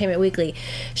with Entertainment Weekly,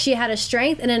 she had a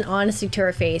strength and an honesty to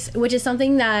her face, which is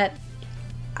something that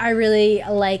I really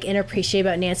like and appreciate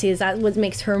about Nancy, is that what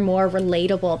makes her more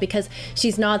relatable, because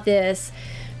she's not this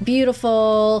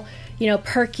beautiful,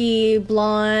 perky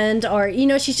blonde, or you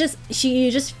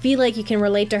just feel like you can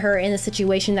relate to her in the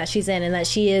situation that she's in, and that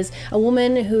she is a young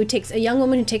woman who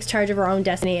takes charge of her own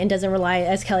destiny and doesn't rely,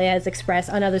 as Kelly has expressed,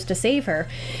 on others to save her.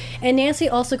 And Nancy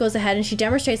also goes ahead and she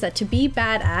demonstrates that to be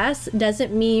badass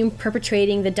doesn't mean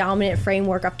perpetrating the dominant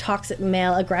framework of toxic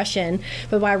male aggression,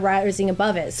 but by rising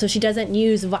above it. So she doesn't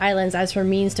use violence as her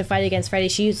means to fight against Freddy.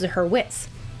 She uses her wits.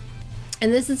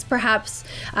 And this is perhaps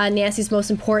Nancy's most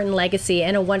important legacy,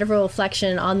 and a wonderful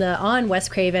reflection on Wes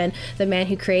Craven, the man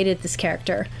who created this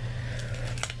character.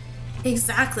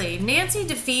 Exactly. Nancy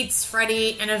defeats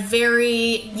Freddy in a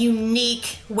very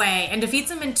unique way, and defeats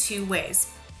him in two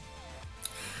ways.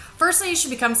 Firstly, she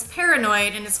becomes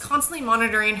paranoid and is constantly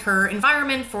monitoring her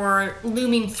environment for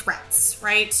looming threats,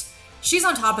 right? She's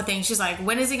on top of things. She's like,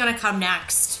 when is he going to come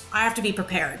next? I have to be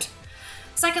prepared.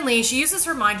 Secondly, she uses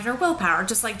her mind and her willpower,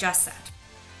 just like Jess said.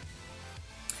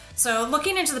 So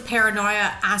looking into the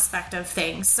paranoia aspect of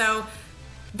things, so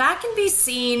that can be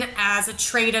seen as a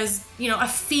trait, as, a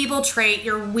feeble trait,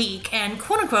 you're weak, and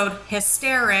quote-unquote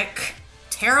hysteric.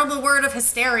 Terrible word of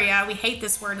hysteria. We hate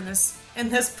this word in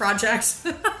this project.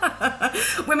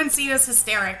 Women seen as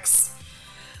hysterics.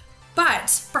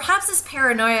 But perhaps this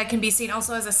paranoia can be seen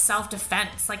also as a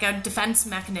self-defense, like a defense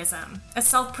mechanism, a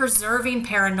self-preserving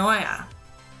paranoia.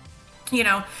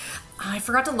 I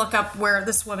forgot to look up where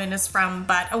this woman is from,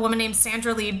 but a woman named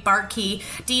Sandra Lee Barkey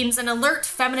deems an alert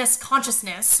feminist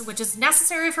consciousness, which is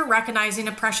necessary for recognizing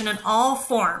oppression in all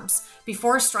forms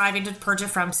before striving to purge it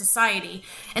from society.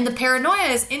 And the paranoia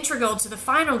is integral to the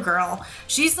final girl.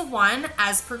 She's the one,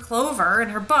 as per Clover in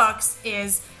her books,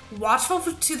 is watchful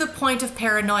to the point of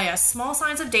paranoia, small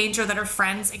signs of danger that her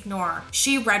friends ignore.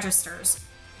 She registers.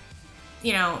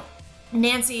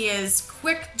 Nancy is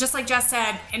quick, just like Jess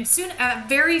said, and soon at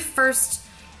very first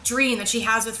dream that she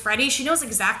has with Freddy, she knows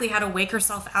exactly how to wake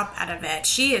herself up out of it.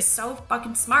 She is so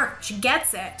fucking smart. She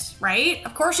gets it, right?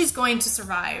 Of course she's going to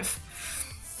survive.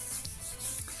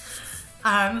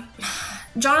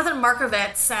 Jonathan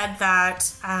Markovitz said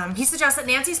that he suggests that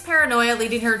Nancy's paranoia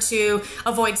leading her to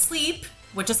avoid sleep,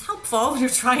 which is helpful when you're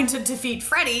trying to defeat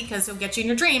Freddy, because he'll get you in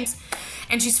your dreams.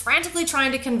 And she's frantically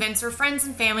trying to convince her friends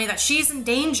and family that she's in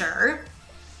danger.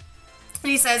 And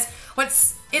he says,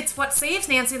 it's what saves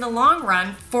Nancy in the long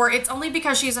run, for it's only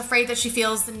because she's afraid that she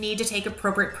feels the need to take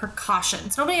appropriate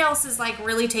precautions. Nobody else is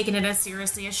really taking it as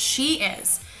seriously as she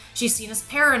is. She's seen as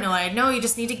paranoid. No, you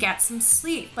just need to get some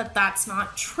sleep. But that's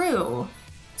not true.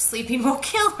 Sleeping will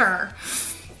kill her.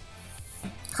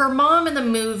 Her mom in the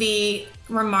movie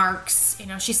remarks,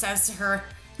 she says to her,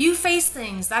 "You face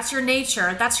things. That's your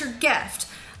nature. That's your gift.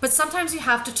 But sometimes you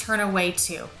have to turn away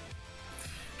too."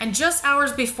 And just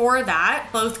hours before that,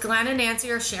 both Glenn and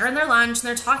Nancy are sharing their lunch, and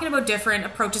they're talking about different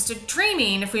approaches to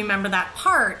dreaming, if we remember that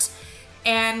part.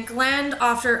 And Glenn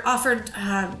offered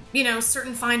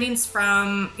certain findings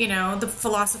from, the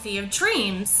philosophy of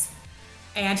dreams.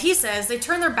 And he says they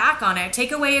turn their back on it,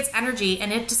 take away its energy,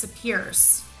 and it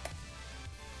disappears.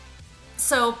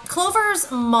 So Clover's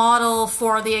model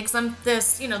for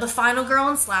the final girl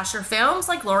in slasher films,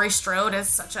 like Laurie Strode, is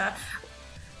such a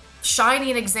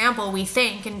shining example, we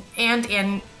think, and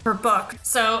in her book.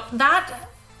 So that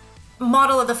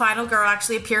model of the final girl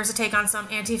actually appears to take on some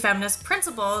anti-feminist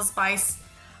principles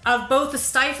of both the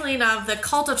stifling of the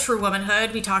cult of true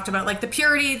womanhood. We talked about like the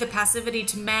purity, the passivity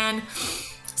to men,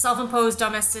 self-imposed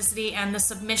domesticity, and the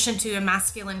submission to a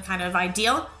masculine kind of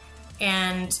ideal,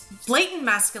 and blatant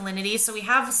masculinity. So we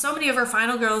have so many of our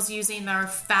final girls using their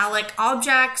phallic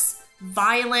objects,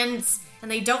 violence, and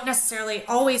they don't necessarily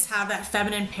always have that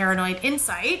feminine paranoid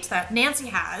insight that Nancy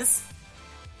has.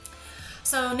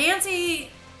 So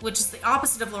Nancy, which is the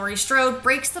opposite of Laurie Strode,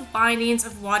 breaks the bindings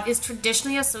of what is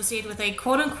traditionally associated with a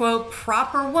quote-unquote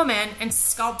proper woman and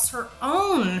sculpts her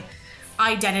own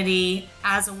identity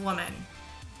as a woman,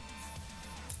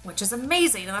 which is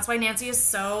amazing, and that's why Nancy is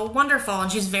so wonderful,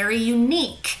 and she's very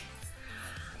unique.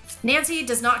 Nancy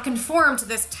does not conform to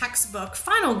this textbook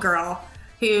final girl,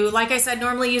 who, like I said,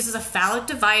 normally uses a phallic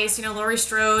device. Laurie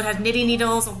Strode had knitting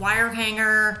needles, a wire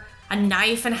hanger, a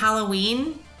knife, and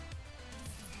Halloween.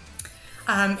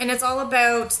 And it's all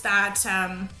about that,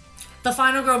 the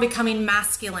final girl becoming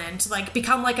masculine, to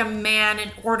become like a man in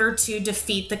order to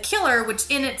defeat the killer, which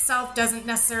in itself doesn't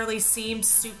necessarily seem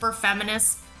super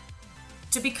feminist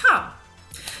to become.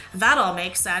 That all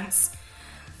makes sense.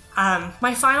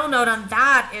 My final note on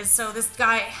that is, so this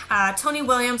guy, Tony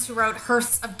Williams, who wrote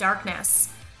Hearths of Darkness,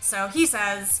 so he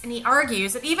says, and he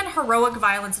argues that even heroic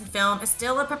violence in film is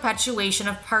still a perpetuation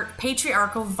of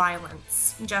patriarchal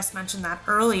violence. Just mentioned that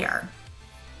earlier.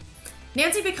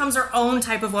 Nancy becomes her own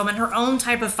type of woman, her own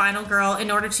type of final girl,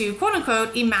 in order to,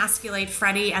 quote-unquote, emasculate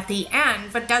Freddy at the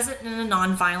end, but does it in a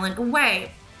non-violent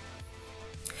way.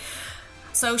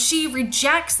 So she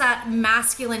rejects that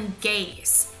masculine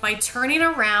gaze by turning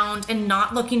around and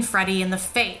not looking Freddy in the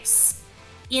face.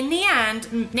 In the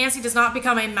end, Nancy does not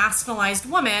become a masculinized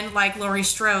woman like Laurie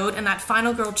Strode and that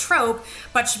final girl trope,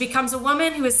 but she becomes a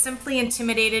woman who is simply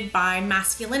intimidated by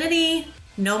masculinity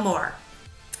no more.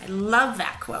 I love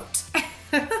that quote.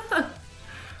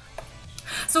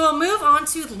 So we'll move on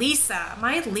to Lisa,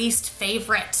 my least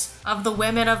favorite of the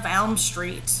women of Elm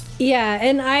Street. Yeah,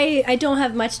 and I don't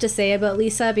have much to say about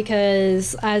Lisa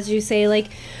because, as you say,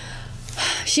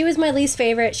 she was my least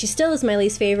favorite. She still is my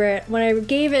least favorite. When I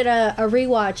gave it a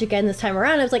rewatch again this time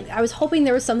around, I was hoping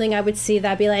there was something I would see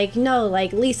that'd be like, no,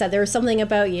 Lisa, there was something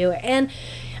about you. And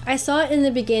I saw it in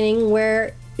the beginning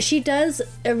where she goes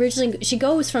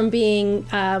from being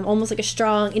almost like a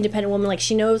strong, independent woman.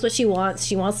 She knows what she wants.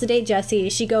 She wants to date Jesse.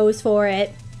 She goes for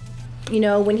it.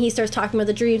 When he starts talking about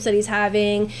the dreams that he's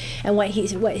having and what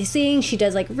he's seeing, she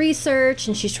does research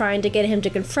and she's trying to get him to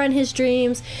confront his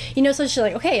dreams. So she's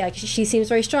okay, she seems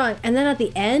very strong. And then at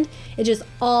the end, it just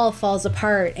all falls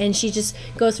apart, and she just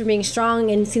goes from being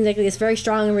strong and seems like this very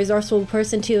strong and resourceful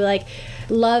person to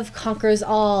love conquers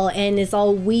all and is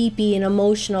all weepy and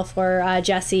emotional for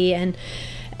Jesse. And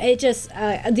it just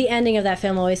the ending of that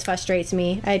film always frustrates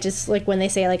me. I just when they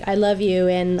say I love you,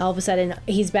 and all of a sudden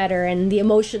he's better, and the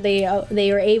emotion they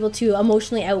are able to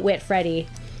emotionally outwit Freddy.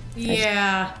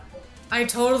 Yeah, I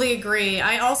totally agree.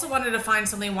 I also wanted to find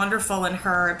something wonderful in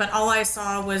her, but all I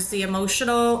saw was the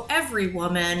emotional every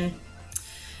woman.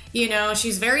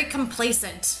 She's very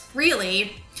complacent,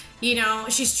 really.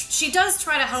 She does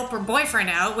try to help her boyfriend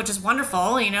out, which is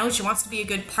wonderful. She wants to be a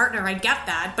good partner. I get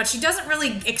that. But she doesn't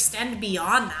really extend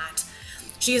beyond that.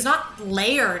 She is not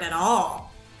layered at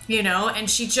all, and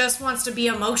she just wants to be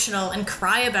emotional and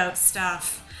cry about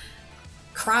stuff.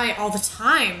 Cry all the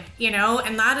time,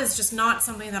 and that is just not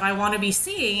something that I want to be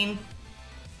seeing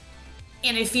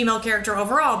in a female character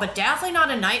overall, but definitely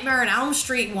not a Nightmare on Elm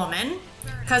Street woman.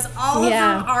 Because all of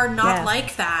them are not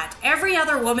like that. Every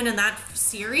other woman in that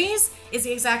series is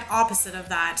the exact opposite of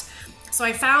that. So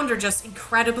I found her just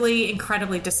incredibly,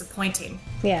 incredibly disappointing.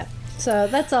 Yeah. So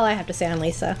that's all I have to say on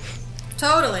Lisa.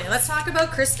 Totally. Let's talk about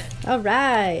Kristen. All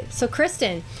right. So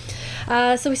Kristen.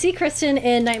 So we see Kristen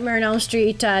in Nightmare on Elm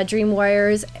Street, Dream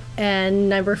Warriors, and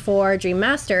number 4, Dream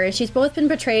Master, and she's both been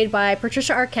portrayed by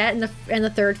Patricia Arquette in the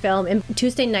third film and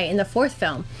Tuesday Night in the fourth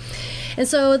film. And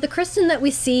so the Kristen that we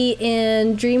see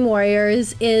in Dream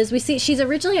Warriors is she's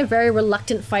originally a very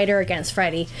reluctant fighter against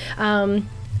Freddy.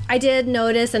 I did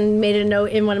notice and made a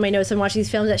note in one of my notes when watching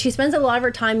these films that she spends a lot of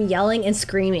her time yelling and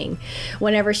screaming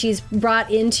whenever she's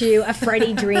brought into a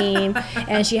Freddy dream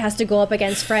and she has to go up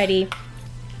against Freddy.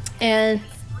 And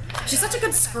she's such a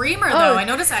good screamer, though. I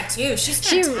noticed that too. She's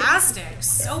fantastic.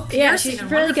 So piercing. Yeah, she's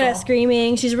and really wonderful. good at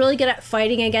screaming. She's really good at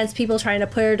fighting against people trying to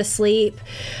put her to sleep.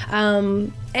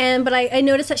 But I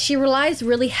noticed that she relies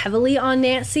really heavily on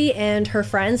Nancy and her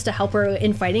friends to help her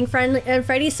in fighting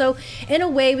Freddy. So in a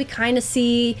way, we kind of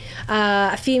see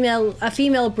a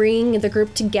female bringing the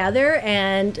group together,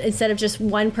 and instead of just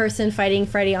one person fighting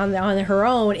Freddy on her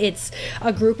own, it's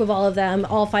a group of all of them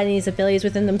all finding these abilities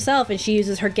within themselves, and she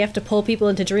uses her gift to pull people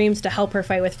into dreams to help her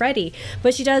fight with Freddy.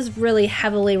 But she does really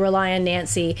heavily rely on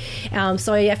Nancy.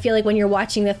 So I feel like when you're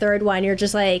watching the third one, you're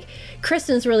just like,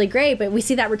 Kristen's really great, but we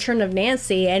see that return of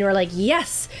Nancy, and we're like,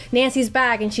 yes, Nancy's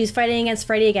back, and she's fighting against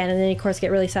Freddy again, and then of course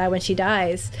get really sad when she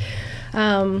dies.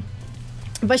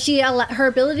 But her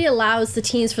ability allows the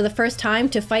teens for the first time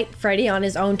to fight Freddy on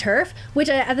his own turf, which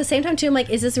at the same time too, I'm like,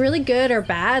 is this really good or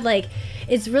bad? Like,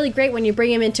 it's really great when you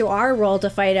bring him into our world to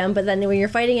fight him, but then when you're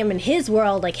fighting him in his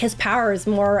world, like, his power is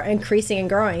more increasing and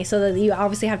growing, so that you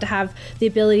obviously have to have the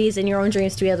abilities in your own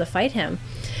dreams to be able to fight him.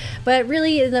 But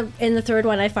really, in the third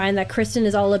one, I find that Kristen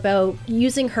is all about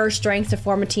using her strength to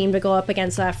form a team to go up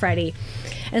against Freddy.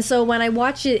 And so when I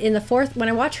watch her in the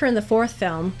fourth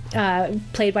film,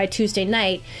 played by Tuesday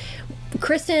Night,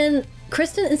 Kristen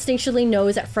instinctually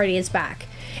knows that Freddy is back,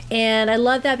 and I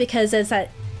love that because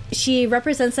she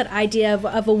represents that idea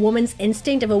of a woman's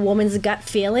instinct, of a woman's gut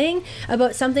feeling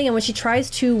about something, and when she tries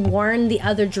to warn the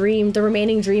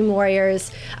remaining Dream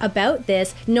Warriors about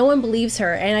this, no one believes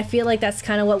her. And I feel like that's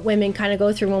kind of what women kind of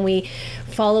go through when we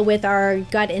follow with our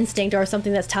gut instinct or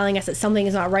something that's telling us that something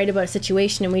is not right about a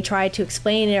situation, and we try to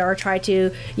explain it or try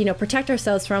to, protect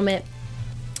ourselves from it.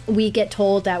 We get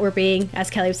told that we're being, as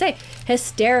Kelly would say,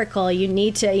 hysterical. You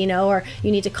need to, or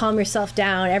you need to calm yourself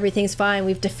down. Everything's fine.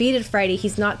 We've defeated Freddy.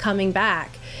 He's not coming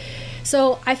back.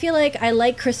 So I feel like I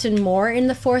like Kristen more in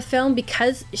the fourth film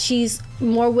because she's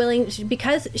more willing,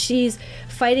 because she's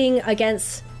fighting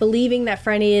against believing that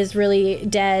Freddy is really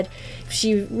dead.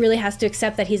 She really has to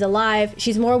accept that he's alive.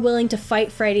 She's more willing to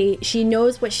fight Freddy. She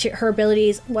knows what her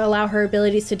abilities will allow her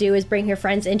abilities to do is bring her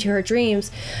friends into her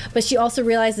dreams. But she also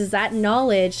realizes that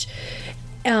knowledge,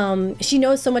 she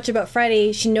knows so much about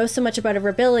Freddy, she knows so much about her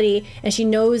ability, and she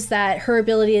knows that her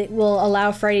ability will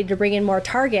allow Freddy to bring in more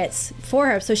targets for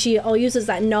her. So she uses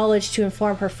that knowledge to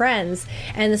inform her friends.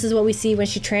 And this is what we see when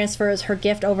she transfers her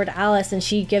gift over to Alice, and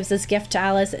she gives this gift to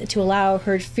Alice to allow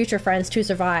her future friends to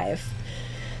survive.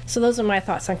 So those are my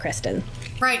thoughts on Kristen.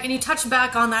 Right, and you touch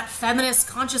back on that feminist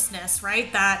consciousness,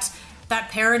 right? That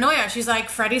paranoia. She's like,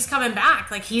 Freddy's coming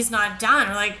back. Like, he's not done.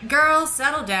 Or like, girl,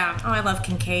 settle down. Oh, I love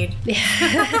Kincaid.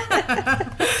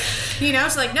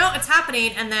 She's like, no, it's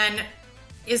happening. And then,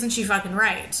 isn't she fucking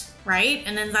right? Right?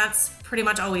 And then that's pretty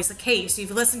much always the case.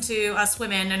 You've listened to us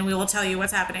women, and we will tell you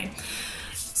what's happening.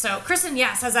 So Kristen,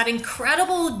 yes, has that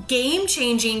incredible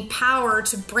game-changing power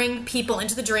to bring people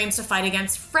into the dreams to fight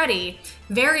against Freddy.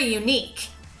 Very unique.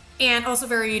 And also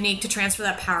very unique to transfer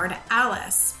that power to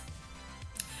Alice.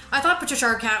 I thought Patricia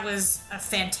Arquette was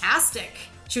fantastic.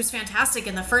 She was fantastic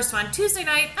in the first one. Tuesday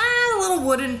Night, a little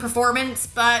wooden performance,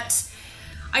 but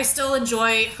I still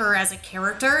enjoy her as a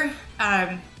character.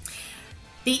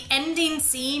 The ending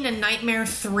scene in Nightmare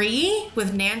 3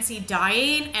 with Nancy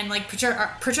dying and like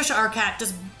Patricia Arquette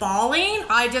just bawling,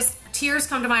 tears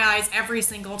come to my eyes every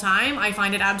single time. I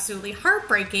find it absolutely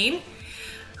heartbreaking.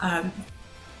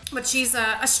 But she's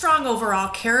a strong overall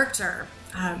character.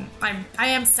 I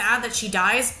am sad that she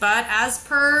dies, but as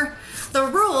per the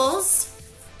rules,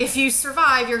 if you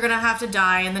survive, you're gonna have to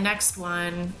die in the next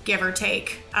one, give or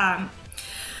take. And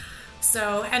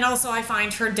also I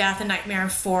find her death in Nightmare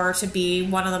 4 to be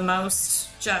one of the most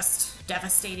just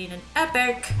devastating and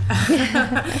epic.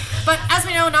 But as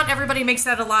we know, not everybody makes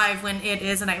that alive when it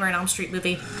is a Nightmare on Elm Street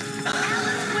movie.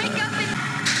 Alice, wake up!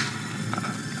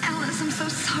 Alice, I'm so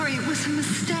sorry. It was a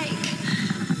mistake.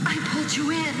 I pulled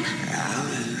you in.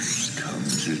 Alice, come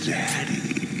to Daddy.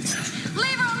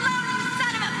 Leave her alone, you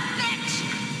son of a bitch!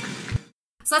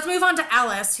 So let's move on to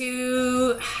Alice,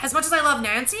 who, as much as I love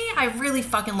Nancy, I really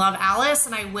fucking love Alice,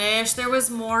 and I wish there was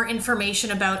more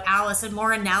information about Alice and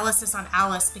more analysis on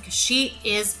Alice, because she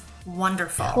is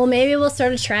wonderful. Well, maybe we'll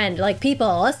start a trend. Like,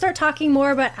 people, let's start talking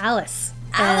more about Alice.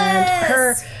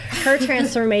 and her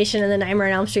transformation in the Nightmare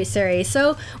on Elm Street series.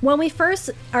 So when we first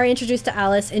are introduced to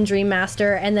Alice in Dream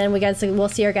Master, and then we'll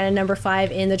see her again in number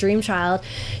 5 in The Dream Child,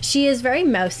 she is very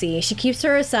mousy. She keeps to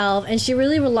herself, and she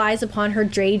really relies upon her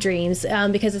daydreams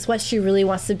because it's what she really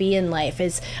wants to be in life,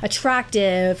 is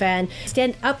attractive and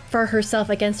stand up for herself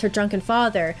against her drunken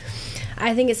father.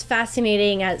 I think it's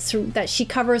fascinating that she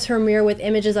covers her mirror with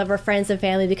images of her friends and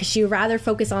family because she would rather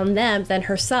focus on them than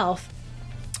herself.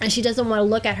 And she doesn't want to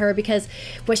look at her because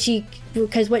what she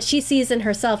sees in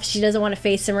herself, she doesn't want to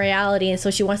face in reality, and so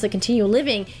she wants to continue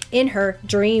living in her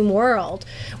dream world,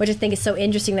 which I think is so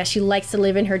interesting that she likes to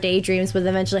live in her daydreams, but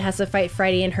eventually has to fight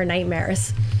Freddy in her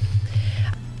nightmares.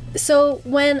 So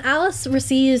when Alice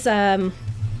receives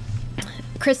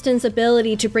Kristen's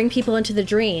ability to bring people into the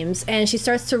dreams, and she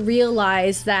starts to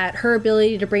realize that her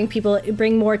ability to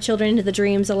bring more children into the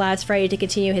dreams allows Freddy to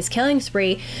continue his killing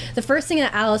spree. The first thing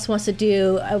that Alice wants to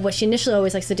do, what she initially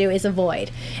always likes to do, is avoid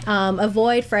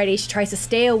Freddy. She tries to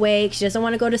stay awake. She doesn't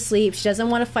want to go to sleep. She doesn't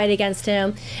want to fight against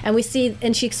him. And we see,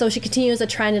 she continues a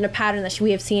trend and a pattern that we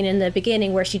have seen in the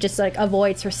beginning, where she just like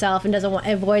avoids herself and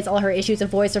avoids all her issues,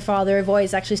 avoids her father,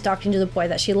 avoids actually talking to the boy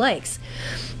that she likes.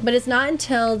 But it's not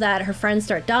until that her friends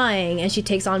start dying and she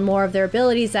takes on more of their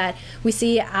abilities that we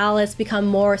see Alice become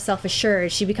more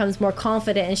self-assured. She becomes more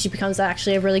confident, and she becomes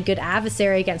actually a really good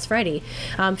adversary against Freddy.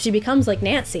 She becomes like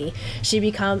Nancy. She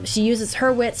uses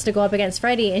her wits to go up against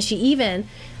Freddy, and she even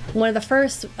one of the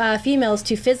first females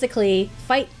to physically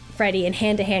fight Freddy in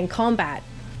hand-to-hand combat.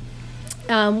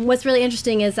 What's really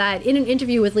interesting is that in an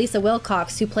interview with Lisa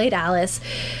Wilcox, who played Alice,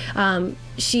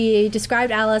 she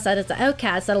described Alice as an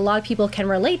outcast that a lot of people can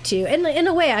relate to. And in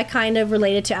a way, I kind of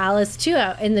related to Alice too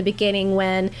in the beginning,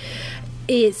 when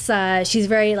she's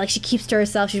very, like, she keeps to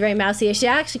herself. She's very mousy. She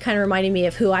actually kind of reminded me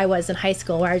of who I was in high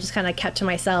school, where I just kind of kept to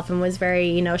myself and was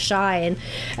very, shy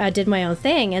and did my own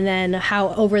thing. And then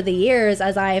how over the years,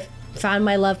 as I've found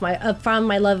my love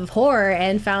of horror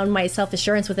and found my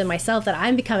self-assurance within myself, that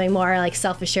I'm becoming more like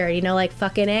self-assured, like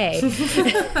fucking A.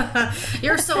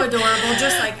 You're so adorable,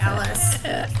 just like Alice.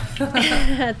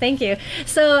 Thank you.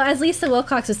 So as Lisa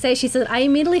Wilcox would say, she said, I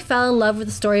immediately fell in love with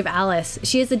the story of Alice.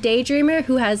 She is a daydreamer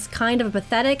who has kind of a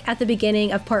pathetic at the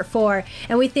beginning of part 4,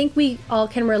 and we think we all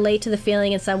can relate to the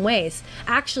feeling in some ways.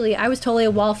 Actually, I was totally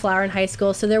a wallflower in high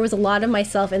school, so there was a lot of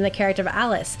myself in the character of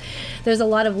Alice. There's a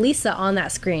lot of Lisa on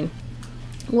that screen.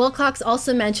 Wilcox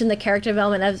also mentioned the character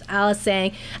development of Alice,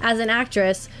 saying, as an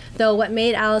actress, though, what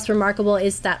made Alice remarkable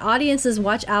is that audiences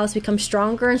watch Alice become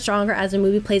stronger and stronger as the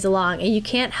movie plays along, and you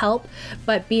can't help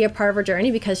but be a part of her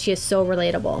journey because she is so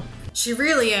relatable. She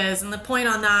really is, and the point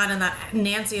on that, and that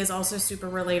Nancy is also super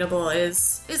relatable,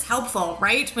 is helpful,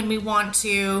 right? When we want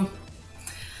to,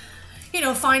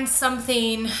 find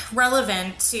something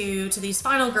relevant to these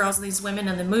final girls, these women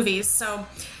in the movies. So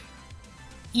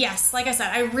yes, like I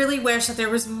said, I really wish that there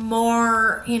was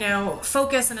more,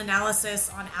 focus and analysis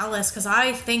on Alice, because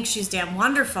I think she's damn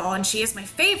wonderful, and she is my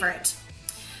favorite.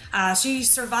 She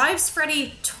survives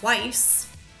Freddy twice,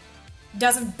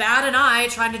 doesn't bat an eye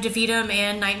trying to defeat him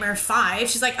in Nightmare 5.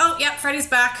 She's like, oh, yeah, Freddy's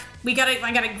back. I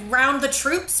gotta ground the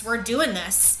troops. We're doing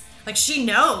this. Like, she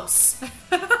knows.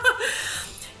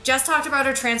 Just talked about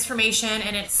her transformation,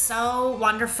 and it's so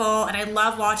wonderful, and I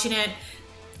love watching it.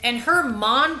 And her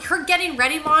getting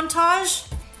ready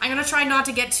montage, I'm going to try not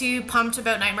to get too pumped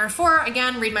about Nightmare 4.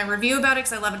 Again, read my review about it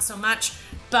because I love it so much.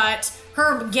 But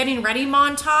her getting ready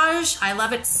montage, I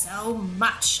love it so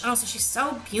much. And also, she's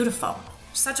so beautiful.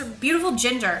 She's such a beautiful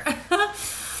ginger.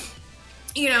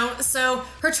 So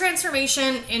her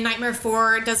transformation in Nightmare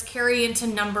 4 does carry into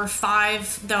number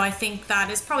 5, though I think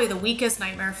that is probably the weakest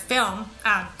Nightmare film.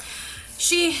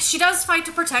 She does fight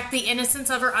to protect the innocence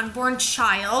of her unborn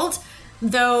child,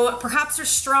 though perhaps the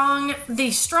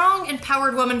strong,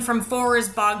 empowered woman from 4 is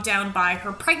bogged down by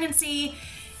her pregnancy,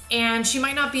 and she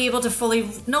might not be able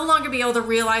to no longer be able to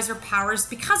realize her powers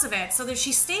because of it. So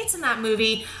she states in that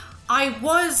movie, I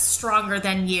was stronger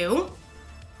than you.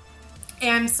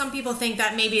 And some people think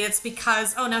that maybe it's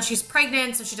because, oh no, she's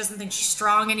pregnant, so she doesn't think she's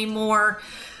strong anymore.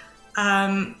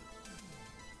 But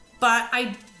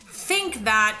I think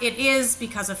that it is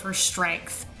because of her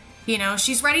strength.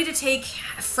 She's ready to take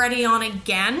Freddy on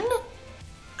again.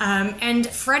 And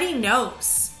Freddy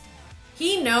knows.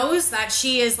 He knows that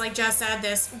she is, like Jess said,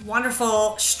 this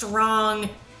wonderful, strong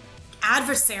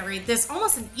adversary, this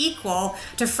almost an equal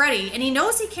to Freddy. And he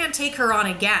knows he can't take her on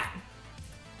again.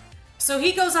 So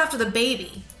he goes after the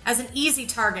baby as an easy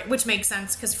target, which makes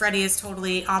sense because Freddy is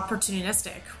totally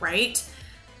opportunistic, right?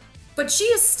 But she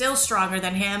is still stronger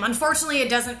than him. Unfortunately, it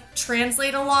doesn't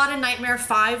translate a lot in Nightmare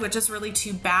 5, which is really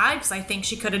too bad, because I think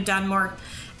she could have done more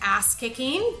ass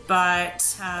kicking.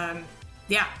 But,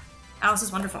 yeah, Alice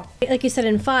is wonderful. Like you said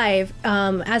in 5,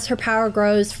 as her power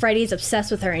grows, Freddy's obsessed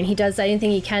with her, and he does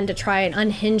anything he can to try and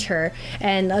unhinge her.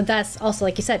 And that's also,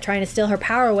 like you said, trying to steal her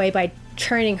power away by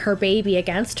turning her baby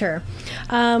against her.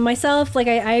 Myself, like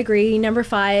I agree, number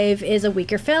 5 is a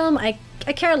weaker film.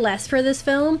 I care less for this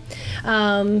film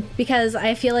because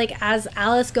I feel like as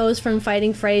Alice goes from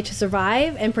fighting Freddy to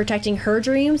survive and protecting her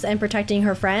dreams and protecting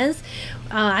her friends,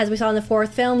 as we saw in the 4th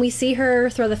film, we see her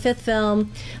through the 5th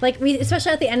film, like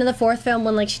especially at the end of the 4th film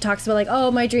when like she talks about like,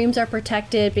 oh, my dreams are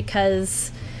protected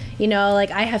because, you know, like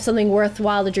I have something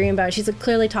worthwhile to dream about. She's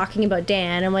clearly talking about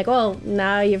Dan. I'm like, well,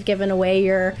 now you've given away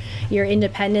your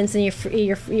independence and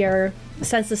your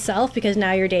sense of self because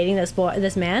now you're dating this boy.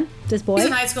 He's in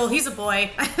high school. He's a boy.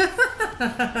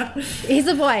 He's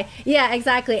a boy. Yeah,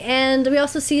 exactly. And we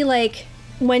also see like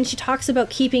when she talks about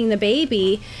keeping the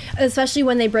baby, especially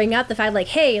when they bring up the fact like,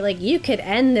 hey, like you could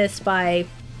end this by,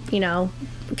 you know,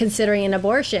 considering an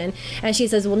abortion, and she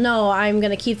says, well, no, I'm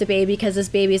gonna keep the baby because this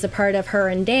baby is a part of her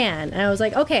and Dan. And I was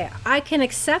like, okay, I can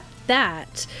accept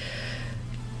that,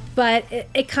 but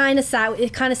it kind of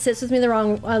sits with me the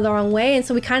wrong way. And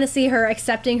so we kind of see her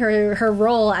accepting her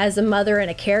role as a mother and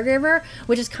a caregiver,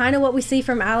 which is kind of what we see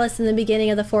from Alice in the beginning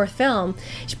of the 4th film,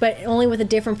 but only with a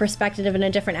different perspective and a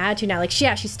different attitude now. Like,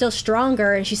 she's still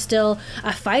stronger and she's still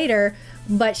a fighter,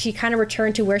 but she kind of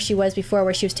returned to where she was before,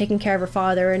 where she was taking care of her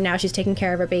father, and now she's taking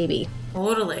care of her baby.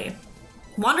 Totally.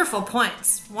 Wonderful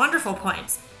points. Wonderful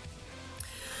points.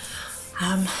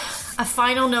 A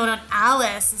final note on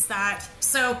Alice is that,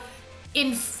 so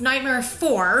in Nightmare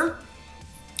 4,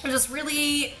 there's this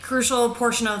really crucial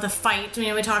portion of the fight. You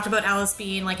know, we talked about Alice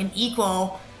being like an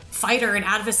equal fighter and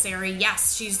adversary.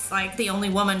 Yes, she's like the only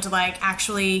woman to like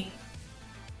actually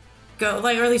go,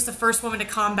 like, or at least the first woman to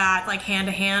combat like hand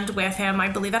to hand with him. I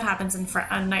believe that happens in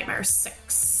Nightmare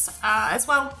 6 as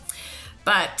well.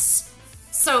 But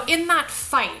so in that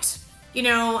fight, you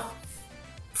know,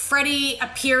 Freddy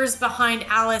appears behind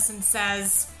Alice and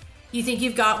says, you think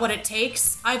you've got what it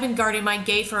takes? I've been guarding my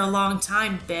gate for a long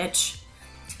time, bitch.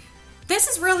 This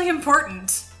is really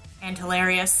important and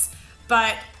hilarious,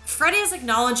 but Freddy is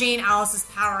acknowledging Alice's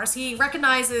powers. He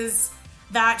recognizes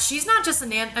that she's not just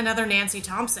another Nancy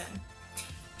Thompson.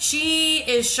 She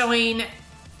is showing,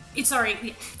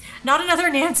 not another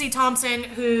Nancy Thompson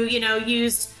who, you know,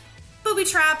 used booby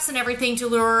traps and everything to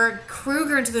lure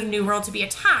Krueger into the New World to be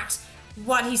attacked.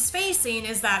 What he's facing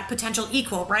is that potential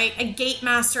equal, right? A gate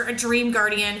master, a dream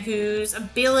guardian whose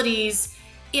abilities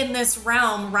in this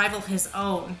realm rival his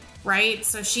own, right?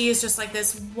 So she is just like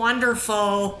this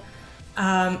wonderful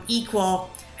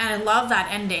equal, and I love that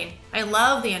ending. I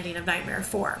love the ending of Nightmare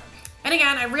 4. And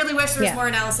again, I really wish there was more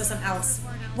analysis on Alice.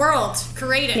 World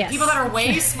created. Yes. People that are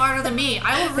way smarter than me.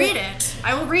 I will read it.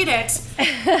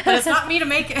 But it's not me to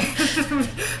make it.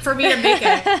 For me to make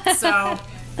it. So,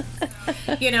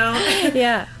 you know.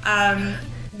 Yeah.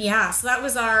 Yeah, so that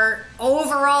was our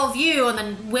overall view on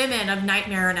the women of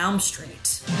Nightmare on Elm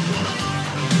Street.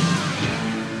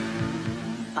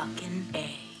 Fucking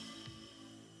A.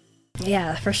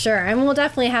 Yeah, for sure. And we'll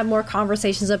definitely have more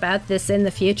conversations about this in the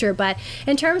future. But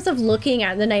in terms of looking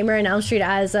at the Nightmare on Elm Street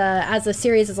as a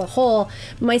series as a whole,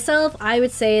 myself, I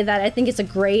would say that I think it's a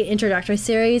great introductory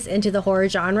series into the horror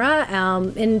genre,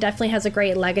 and definitely has a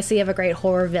great legacy of a great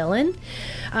horror villain.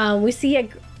 We see a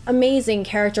amazing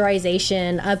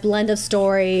characterization, a blend of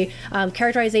story,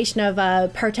 characterization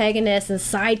of protagonists and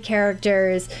side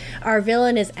characters. Our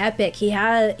villain is epic. He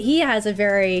has a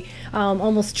very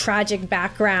almost tragic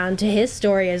background to his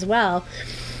story as well.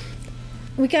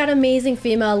 We got amazing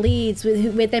female leads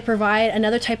they provide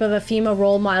another type of a female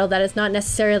role model that is not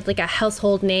necessarily like a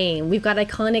household name. We've got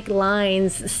iconic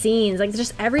lines, scenes, like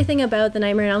just everything about the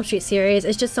Nightmare on Elm Street series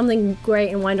is just something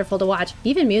great and wonderful to watch.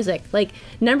 Even music,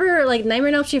 Nightmare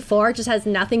on Elm Street 4 just has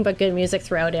nothing but good music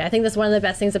throughout it. I think that's one of the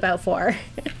best things about 4.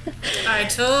 I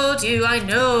told you, I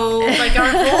know. Like our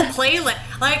whole playlist,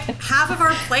 like half of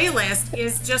our playlist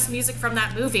is just music from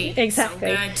that movie.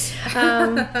 Exactly.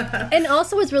 So good. And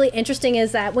also what's really interesting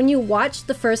is that when you watch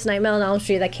the first Nightmare on Elm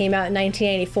Street that came out in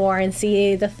 1984 and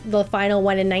see the final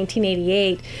one in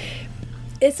 1988,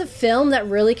 It's a film that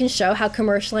really can show how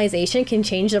commercialization can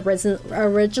change the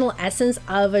original essence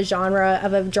of a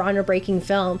genre-breaking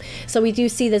film. So we do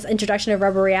see this introduction of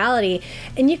rubber reality,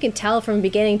 and you can tell from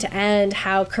beginning to end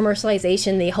how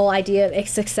commercialization, the whole idea of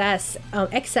excess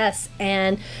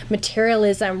and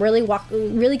materialism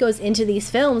really goes into these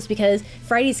films, because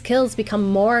Freddy's kills become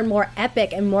more and more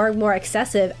epic and more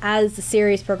excessive as the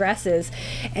series progresses.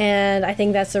 And I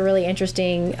think that's a really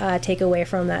interesting takeaway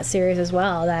from that series as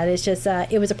well, that it's just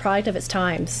it was a product of its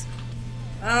times.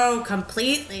 Oh,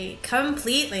 completely.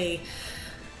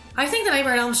 I think The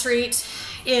Nightmare on Elm Street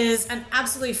is an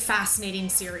absolutely fascinating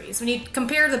series. When you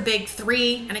compare the big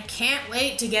three, and I can't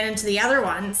wait to get into the other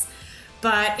ones,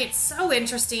 but it's so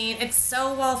interesting. It's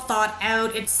so well thought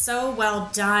out. It's so well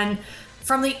done.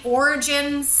 From the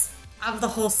origins of the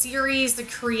whole series, the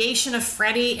creation of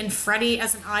Freddy, and Freddy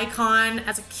as an icon,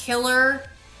 as a killer,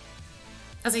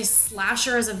 as a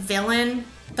slasher, as a villain,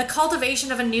 the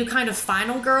cultivation of a new kind of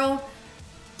final girl.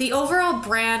 The overall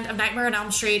brand of Nightmare on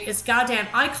Elm Street is goddamn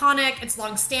iconic, it's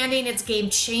long-standing, it's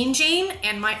game-changing,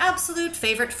 and my absolute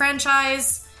favorite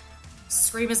franchise.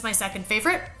 Scream is my second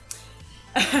favorite.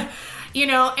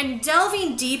 And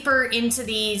delving deeper into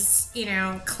these,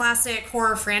 classic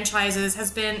horror franchises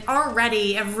has been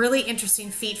already a really interesting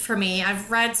feat for me.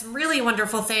 I've read some really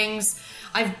wonderful things.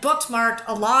 I've bookmarked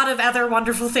a lot of other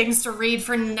wonderful things to read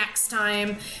for next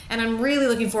time, and I'm really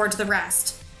looking forward to the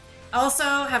rest. Also,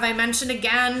 have I mentioned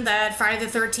again that Friday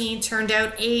the 13th turned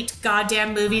out 8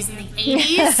 goddamn movies in the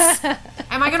 80s?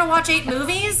 Am I going to watch 8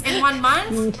 movies in 1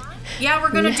 month? Yeah,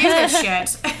 we're going to do this shit.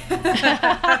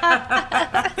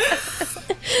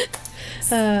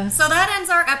 So that ends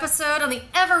our episode on the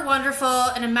ever wonderful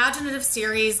and imaginative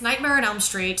series Nightmare on Elm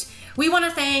Street. We want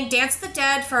to thank Dance of the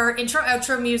Dead for our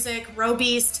intro-outro music,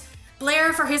 Robeast,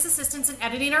 Blair for his assistance in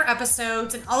editing our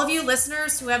episodes, and all of you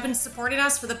listeners who have been supporting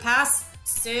us for the past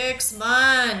 6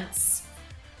 months.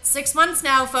 6 months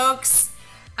now, folks.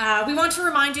 We want to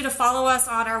remind you to follow us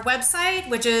on our website,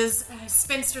 which is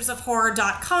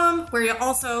spinstersofhorror.com, where you'll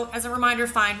also, as a reminder,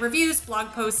 find reviews,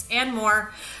 blog posts, and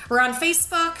more. We're on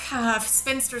Facebook,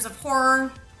 Spinsters of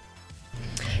Horror.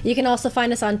 You can also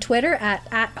find us on Twitter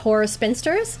at Horror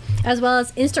Spinsters, as well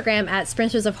as Instagram at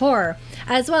Spinsters of Horror.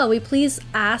 As well, we please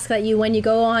ask that you, when you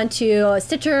go on to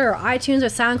Stitcher or iTunes or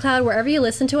SoundCloud, wherever you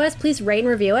listen to us, please rate and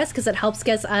review us, because it helps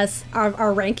get us our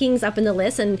rankings up in the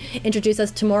list and introduce us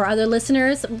to more other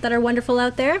listeners that are wonderful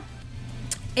out there.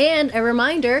 And a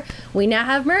reminder, we now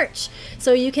have merch.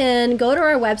 So you can go to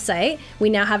our website. We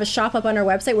now have a shop up on our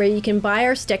website where you can buy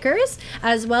our stickers,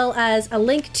 as well as a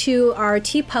link to our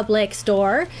TeePublic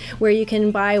store where you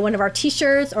can buy one of our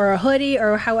t-shirts or a hoodie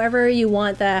or however you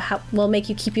want that will make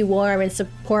you keep you warm and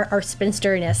support our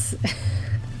spinsterness.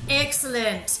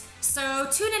 Excellent. So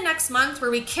tune in next month where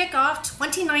we kick off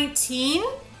 2019.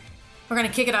 We're going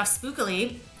to kick it off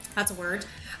spookily. That's a word.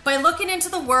 By looking into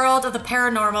the world of the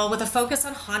paranormal with a focus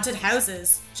on haunted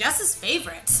houses. Jess's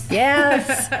favorite.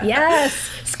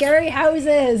 Yes, scary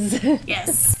houses.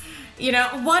 Yes.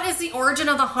 What is the origin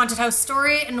of the haunted house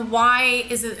story, and why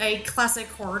is it a classic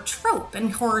horror trope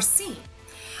and horror scene?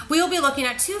 We will be looking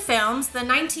at 2 films, the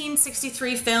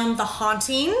 1963 film The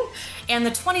Haunting and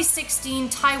the 2016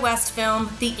 Ty West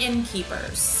film The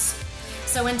Innkeepers.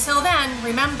 So until then,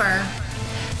 remember,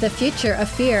 the future of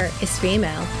fear is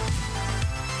female.